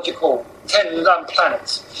 astrological, 10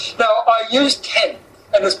 planets. Now, I use 10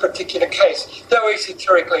 in this particular case, though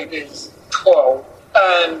esoterically there's 12,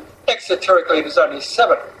 and exoterically there's only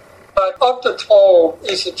 7. But of the 12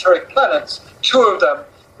 esoteric planets, 2 of them,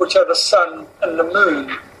 which are the Sun and the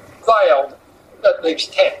Moon, veiled, that leaves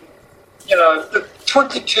 10. The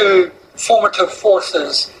 22 formative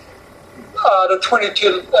forces are the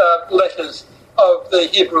 22 letters of the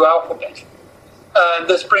Hebrew alphabet. And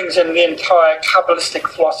this brings in the entire Kabbalistic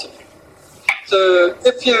philosophy. So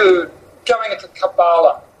if you're going into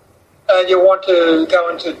Kabbalah and you want to go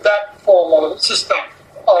into that form of system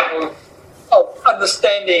of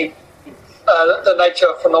understanding the nature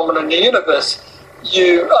of phenomena in the universe,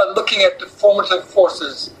 you are looking at the formative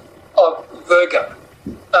forces of Virgo.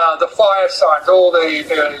 The fire signs, all the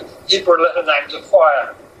Hebrew letter names of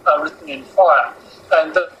fire are written in fire.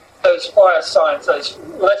 And those fire signs, those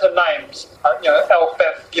letter names, Alph,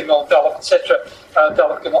 Beth, Gimel, Daleth, etc.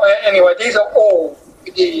 Daleth, Gimel. Anyway, these are all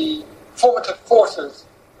the formative forces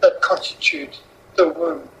that constitute the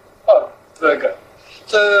womb of Virgo.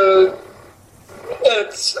 So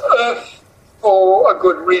it's Earth for a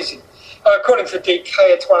good reason. According to DK,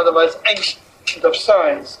 it's one of the most ancient of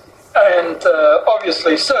signs, and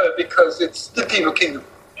obviously so because it's the Diva Kingdom.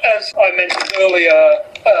 As I mentioned earlier,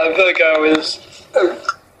 Virgo is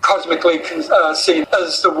cosmically seen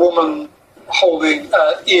as the woman holding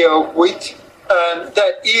an ear of wheat, and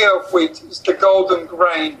that ear of wheat is the golden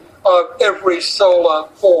grain of every solar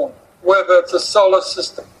form, whether it's a solar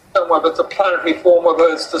system, whether it's a planetary form,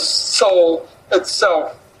 whether it's the soul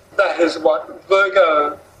itself. That is what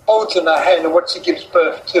Virgo holds in her hand and what she gives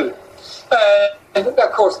birth to. And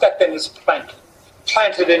of course that then is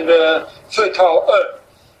planted in the fertile earth.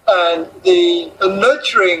 And the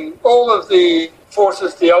nurturing all of the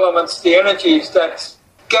forces, the elements, the energies that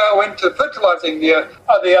go into fertilizing the earth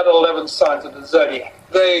are the other 11 signs of the zodiac.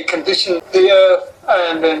 They condition the earth,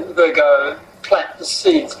 and then Virgo plant the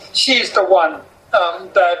seeds. She's the one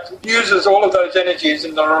that uses all of those energies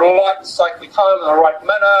in the right cyclic time, in the right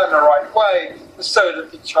manner, in the right way, so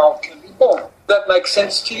that the child can be born. That makes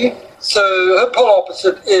sense to you? So her polar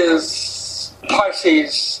opposite is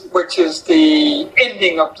Pisces, which is the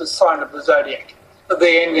ending of the sign of the zodiac,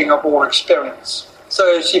 the ending of all experience.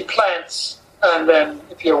 So she plants, and then,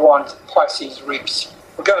 if you want, Pisces reaps.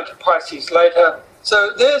 We'll go into Pisces later.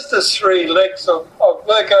 So there's the 3 legs of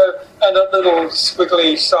Virgo, and a little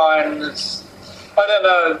squiggly sign. I don't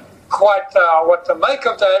know quite what to make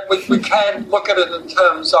of that. We can look at it in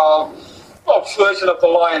terms of a version of the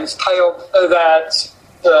lion's tail that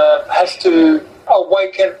has to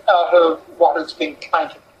awaken out of what has been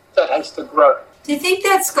planted, that has to grow. Do you think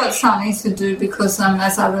that's got something to do because,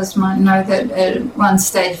 as others might know, that at one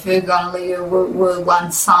stage Virgo and Leo were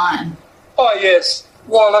one sign? Oh, yes.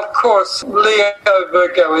 Well, of course, Leo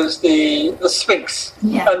Virgo is the Sphinx,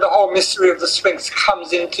 yeah. And the whole mystery of the Sphinx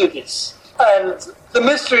comes into this. And the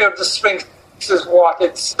mystery of the Sphinx is what?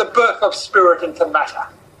 It's the birth of spirit into matter.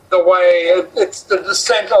 The way it's the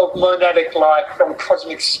descent of monadic life from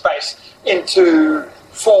cosmic space into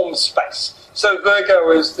form space. So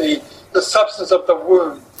Virgo is the substance of the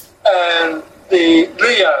womb, and the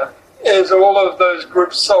Leo is all of those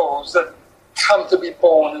group souls that come to be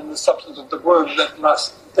born in the substance of the womb that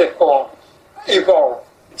must therefore evolve.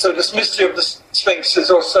 So this mystery of the Sphinx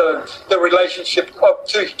is also the relationship of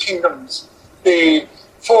 2 kingdoms. The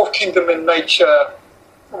 4th kingdom in nature,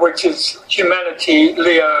 which is humanity,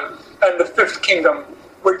 Leo, and the 5th kingdom,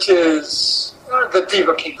 which is the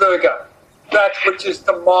Diva King, Virgo. That which is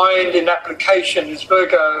the mind in application is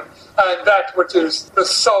Virgo, and that which is the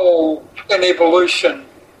soul in evolution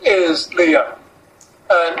is Leo.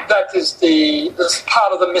 And that is this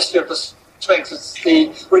part of the mystery of the Sphinx. It's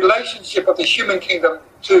the relationship of the human kingdom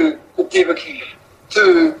to the Diva Kingdom,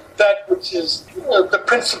 to that which is the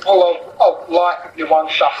principle of life, if you want,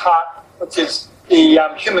 the heart, which is the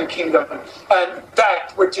human kingdom, and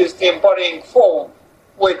that which is the embodying form,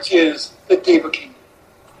 which is the Diva Kingdom.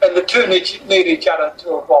 And the two need each other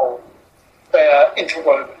to evolve. They are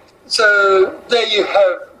interwoven. So there you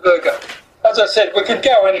have Virgo. As I said, we could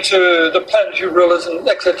go into the planetary rulers and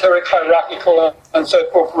exoteric, hierarchical, and so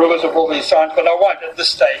forth rulers of all these signs, but I won't at this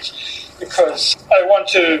stage because I want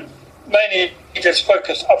to mainly just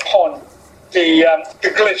focus upon the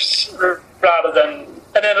glyphs rather than...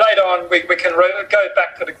 And then later on we can go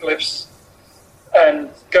back to the glyphs and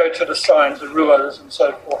go to the signs, the rulers, and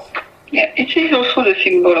so forth. Yeah, it is also the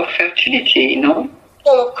symbol of fertility, no?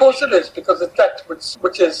 Well, of course it is, because it's that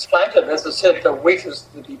which is planted. As I said, the wheat is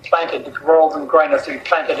to be planted, the golden grain is to be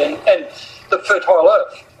planted in the fertile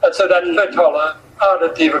earth. And so that fertile earth are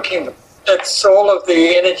the Diva Kingdom. It's all of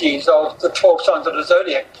the energies of the 12 signs of the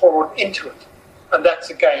zodiac poured into it. And that's,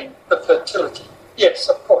 again, the fertility. Yes,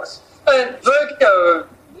 of course. And Virgo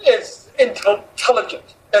is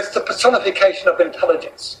intelligent. It's the personification of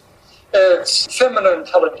intelligence. It's feminine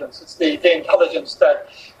intelligence. It's the intelligence that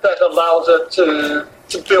allows it to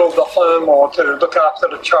build the home or to look after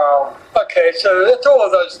the child. Okay, so it's all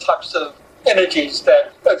of those types of energies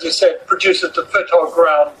that, as you said, produces the fertile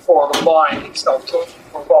ground for the mind itself to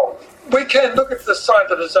evolve. We can look at the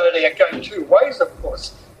signs of the zodiac going two ways, of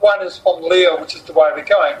course. One is from Leo, which is the way we're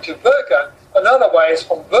going, to Virgo. Another way is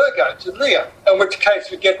from Virgo to Leo, in which case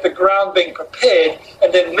we get the ground being prepared,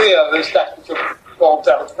 and then Leo is that which evolves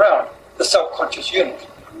out of the ground, the self-conscious unit.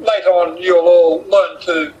 Later on, you'll all learn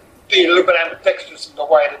to be a little bit ambidextrous in the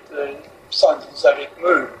way that the signs of the zodiac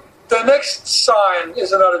move. The next sign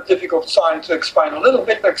is another difficult sign to explain a little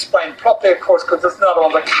bit, to explain properly, of course, because it's another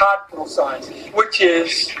one of the cardinal signs, which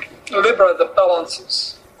is Libra, the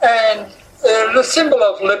balances. And the symbol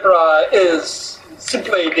of Libra is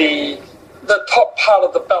simply the top part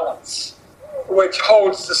of the balance, which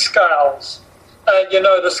holds the scales. And you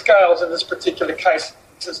know the scales in this particular case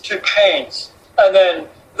is two panes. And then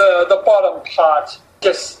the bottom part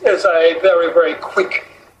just is a very, very quick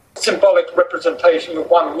symbolic representation of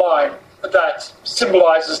one line that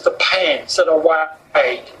symbolizes the pains that are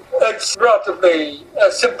weighed. It's relatively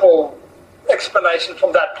a simple explanation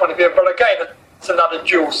from that point of view, but again, it's another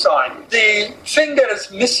dual sign. The thing that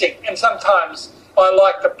is missing, and sometimes I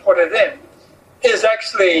like to put it in, is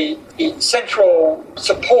actually the central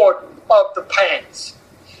support of the panes,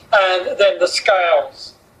 and then the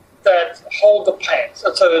scales that hold the panes.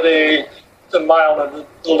 And so the male and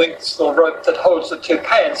the links, the rope that holds the two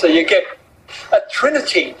panes. So you get a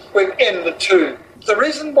trinity within the two. The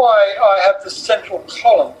reason why I have this central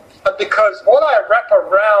column is because what I wrap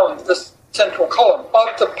around this central column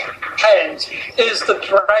of the panes is the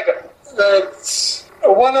dragon. It's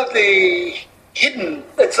one of the hidden,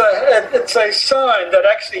 it's a sign that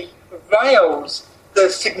actually veils the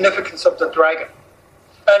significance of the dragon.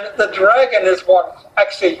 And the dragon is what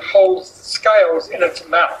actually holds the scales in its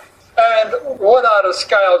mouth. And what are the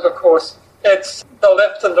scales, of course? It's the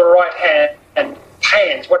left and the right hand and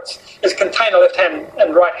pans. What is contained in left hand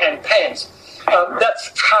and right hand pans. That's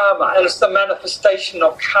karma, and it's the manifestation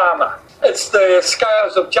of karma. It's the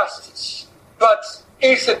scales of justice. But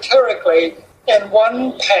esoterically, in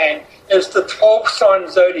one pan is the 12-sign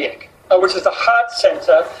zodiac, which is the heart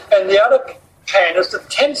center, and the other pan is the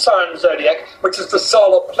 10-sign zodiac, which is the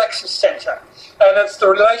solar plexus center. And it's the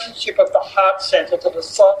relationship of the heart center to the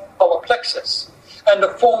solar plexus and the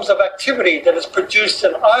forms of activity that is produced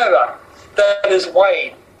in either that is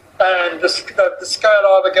weighed. And the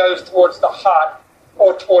scale either goes towards the heart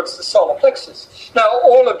or towards the solar plexus. Now,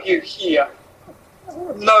 all of you here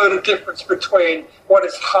know the difference between what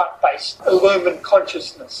is heart-based, illumined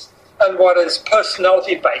consciousness, and what is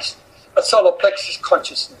personality-based, a solar plexus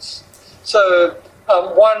consciousness. So,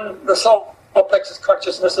 the solar plexus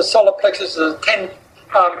consciousness, the solar plexus is a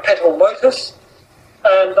 10-petal lotus,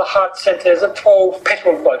 and the heart center is a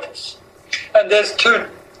 12-petal lotus. And there's two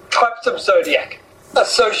types of zodiac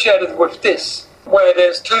associated with this, where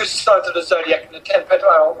there's two sides of the zodiac and the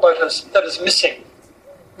 10-petal lotus that is missing,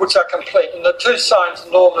 which are complete. And the two signs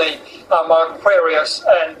normally are Aquarius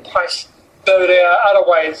and Pisces, though there are other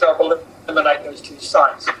ways of eliminate those two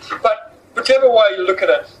signs. But whichever way you look at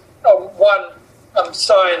it, one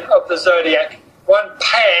sign of the zodiac, one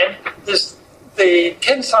pan is the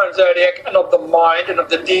 10-sign zodiac and of the mind and of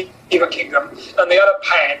the Diva kingdom, and the other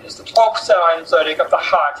pan is the 12-sign zodiac of the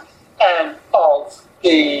heart and of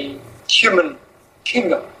the human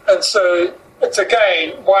kingdom. And so it's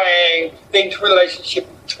again weighing the interrelationship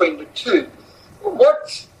between the two.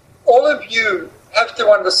 What all of you have to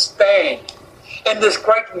understand in this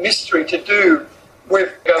great mystery to do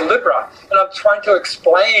with Libra, and I'm trying to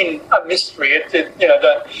explain a mystery,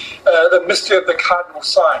 the mystery of the cardinal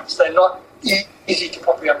signs. They're not easy to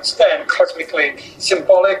properly understand cosmically,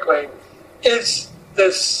 symbolically, is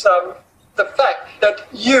this the fact that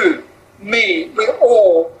you, me, we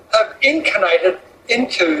all have incarnated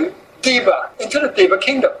into the Diva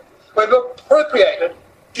kingdom. We've appropriated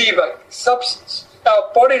Diva substance.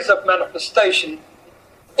 Our bodies of manifestation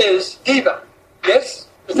is Diva. Yes?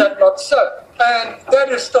 Is that not so? And that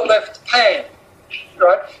is the left pan,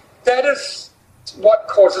 right? That is what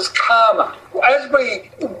causes karma. As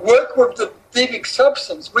we work with the Divic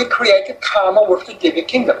substance, we create a karma with the Divic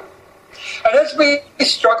kingdom. And as we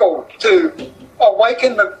struggle to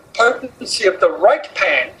awaken the potency of the right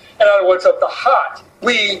pan, in other words, of the heart,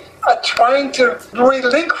 we are trying to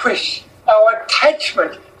relinquish our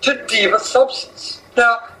attachment to Diva substance.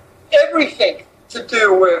 Now, everything to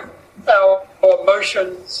do with our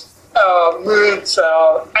emotions, our moods,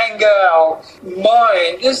 our anger, our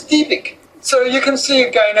mind is Divic. So you can see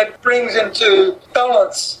again, it brings into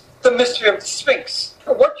balance the mystery of the Sphinx.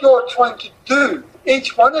 What you're trying to do,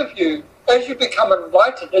 each one of you, as you become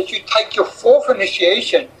enlightened, as you take your fourth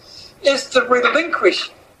initiation, is to relinquish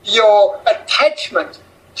your attachment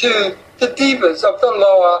to the devas of the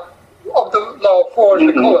lower four, as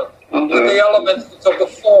we call it, to the elements of the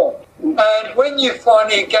form. And when you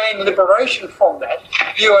finally gain liberation from that,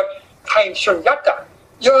 you attain shunyata.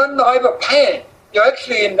 You're neither pan. You're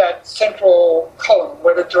actually in that central column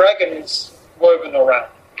where the dragon is woven around.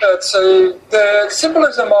 So the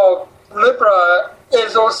symbolism of Libra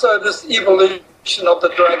is also this evolution of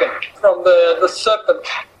the dragon from the serpent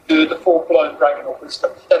to the full-blown dragon of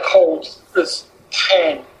wisdom that holds this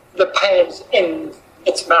pan, the pan's in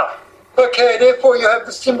its mouth. Okay, therefore you have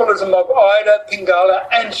the symbolism of Ida, Pingala,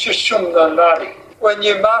 and Sushumna Nadi. When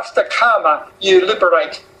you master karma, you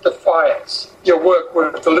liberate the fires. You work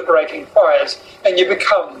with the liberating fires, and you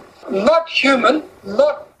become not human,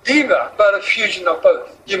 not diva, but a fusion of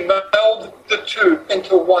both. You meld the two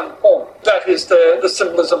into one form. That is the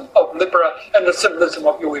symbolism of Libra and the symbolism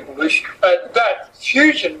of your evolution. That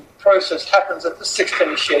fusion process happens at the sixth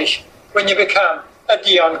initiation, when you become a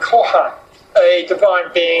Dian Kohan, a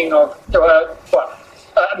divine being of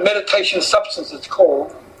meditation substance, it's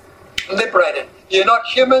called, liberated. You're not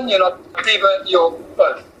human, you're not diva, you're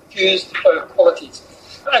both, fused both qualities.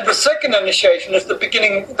 And the second initiation is the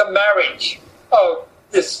beginning, the marriage of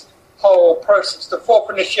this whole process. The fourth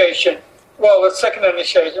initiation, the second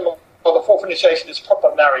initiation, the fourth initiation is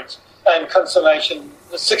proper marriage and consummation.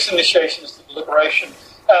 The sixth initiation is the liberation.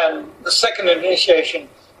 And the second initiation,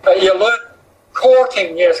 you learn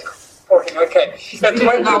courting, okay. It's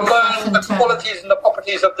when you learn the qualities and the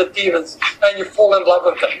properties of the devas and you fall in love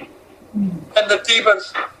with them. And the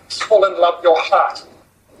devas fall in love with your heart.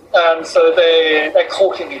 And so they're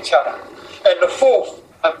courting each other. And the fourth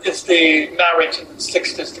is the marriage, and the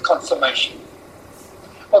sixth is the consummation.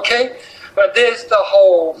 Okay? But there's the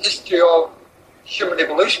whole history of human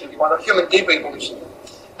evolution, if you want, of human deva evolution,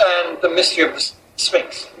 and the mystery of the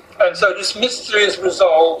Sphinx. And so this mystery is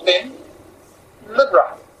resolved in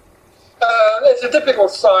Libra. It's a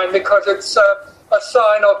difficult sign because it's a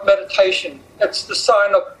sign of meditation. It's the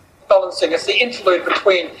sign of balancing. It's the interlude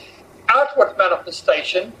between outward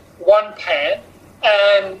manifestation, one pan,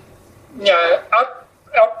 and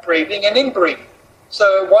out-breathing and in-breathing.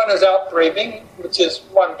 So one is out-breathing, which is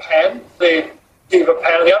one pan, the diva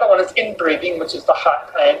pan. The other one is in-breathing, which is the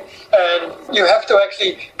heart pan. And you have to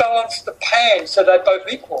actually balance the pan so they're both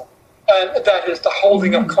equal. And that is the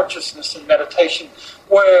holding of consciousness in meditation,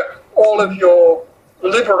 where all of your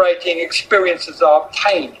liberating experiences are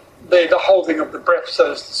obtained. The holding of the breath, so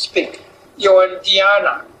to speak. You're in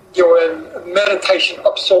dhyana, you're in meditation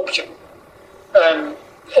absorption, and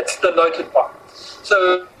it's denoted by.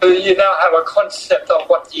 So you now have a concept of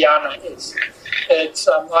what dhyana is. It's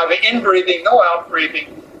either in-breathing or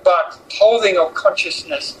out-breathing, but holding of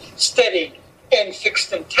consciousness steady in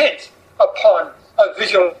fixed intent upon a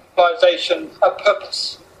visualization, a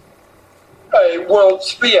purpose, a world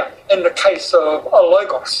sphere in the case of a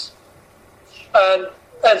logos. And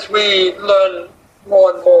as we learn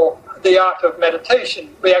more and more the art of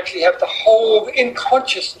meditation, we actually have to hold in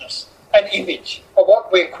consciousness an image of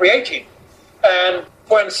what we're creating. And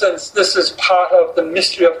for instance, this is part of the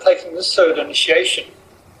mystery of taking the third initiation.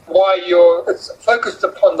 Why it's focused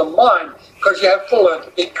upon the mind, because you have to learn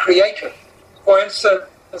to be creative. For instance,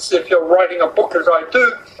 if you're writing a book as I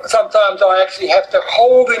do, sometimes I actually have to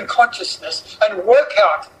hold in consciousness and work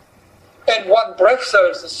out in one breath,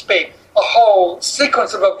 so to speak, a whole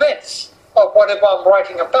sequence of events of whatever I'm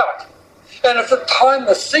writing about. And it's a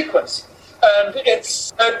timeless sequence, and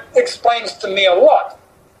it explains to me a lot.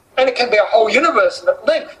 And it can be a whole universe at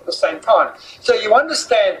length at the same time. So you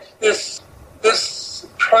understand this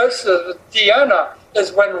process of dhyana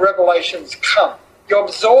is when revelations come. You're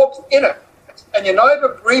absorbed in it. And you're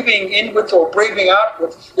neither breathing inwards or breathing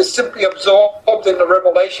outwards. You're simply absorbed in the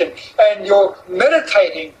revelation. And you're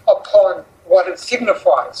meditating upon what it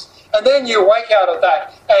signifies. And then you wake out of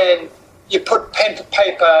that and you put pen to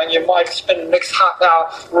paper and you might spend the next half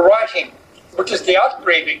hour writing, which is the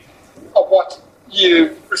out-breathing of what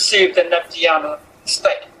you received in that dhyana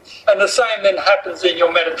state. And the same then happens in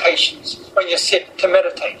your meditations when you sit to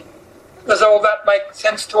meditate. Does all that make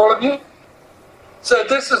sense to all of you? So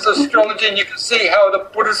this is astrology, and you can see how the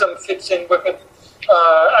Buddhism fits in with it,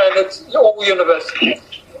 and it's all universal.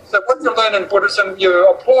 So what you learn in Buddhism, you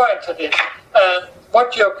apply into this, and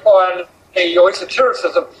what you apply in your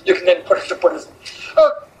esotericism, you can then put into Buddhism.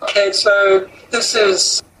 Okay, so this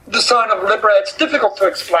is the sign of Libra. It's difficult to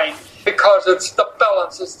explain because it's the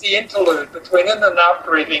balance, it's the interlude between in and out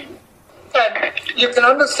breathing. And you can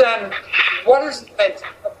understand what is meant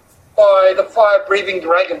by the fire-breathing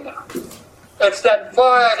dragon now. It's that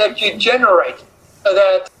fire that you generate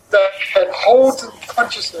that holds in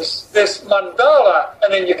consciousness this mandala,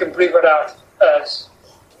 and then you can breathe it out as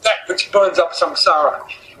that which burns up samsara.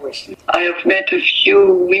 I have met a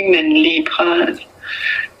few women Libras,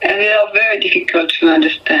 and they are very difficult to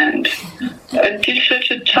understand. Until such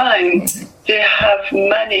a time, they have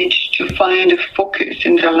managed to find a focus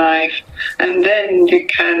in their life, and then they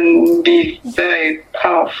can be very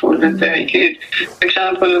powerful and very good. For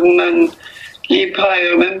example, a woman, Libra, I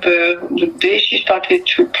remember the day she started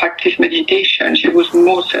to practice meditation, she was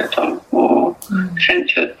more settled, more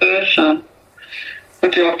centered person.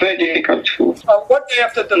 But they are very difficult too. What they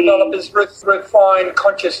have to develop is refined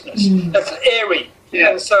consciousness. That's Aries. Yeah.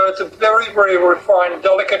 And so it's a very, very refined,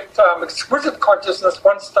 delicate, exquisite consciousness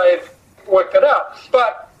once they've worked it out.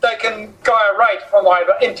 But they can gyrate from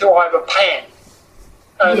into either pan.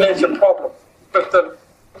 And there's a problem with the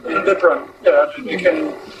Libra.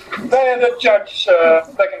 They're the judge,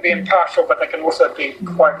 they can be impartial, but they can also be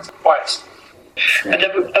quite biased. And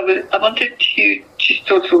I wanted to just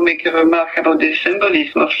also make a remark about the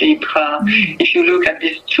symbolism of Libra. If you look at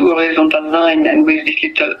this two horizontal line and with this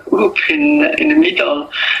little hoop in the middle,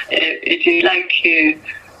 it is like a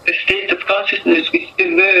state of consciousness which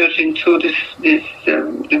emerges into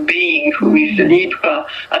the being who is the Libra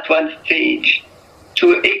at one stage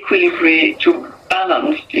to equilibrate, to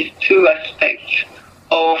balance these two aspects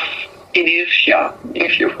of inertia,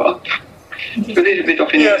 if you want. So there's a bit of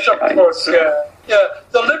inertia. Yes, of course, yeah.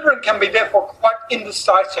 The Libran can be therefore quite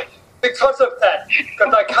indecisive because of that,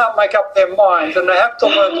 because they can't make up their minds and they have to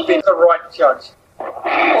learn to be the right judge.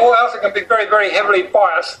 Or else it can be very, very heavily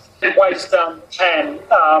biased, weighs down the pan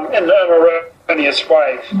in an erroneous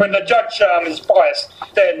way. When the judge is biased,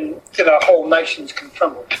 then whole nations can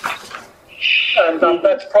tremble. And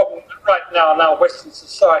that's a problem right now in our Western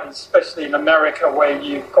society, especially in America, where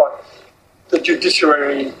you've got the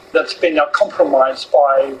judiciary that's been compromised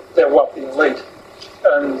by their wealthy elite.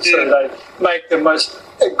 And so they make the most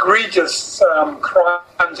egregious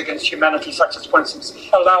crimes against humanity, such as, for instance,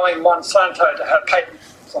 allowing Monsanto to have patents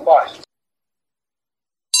for life.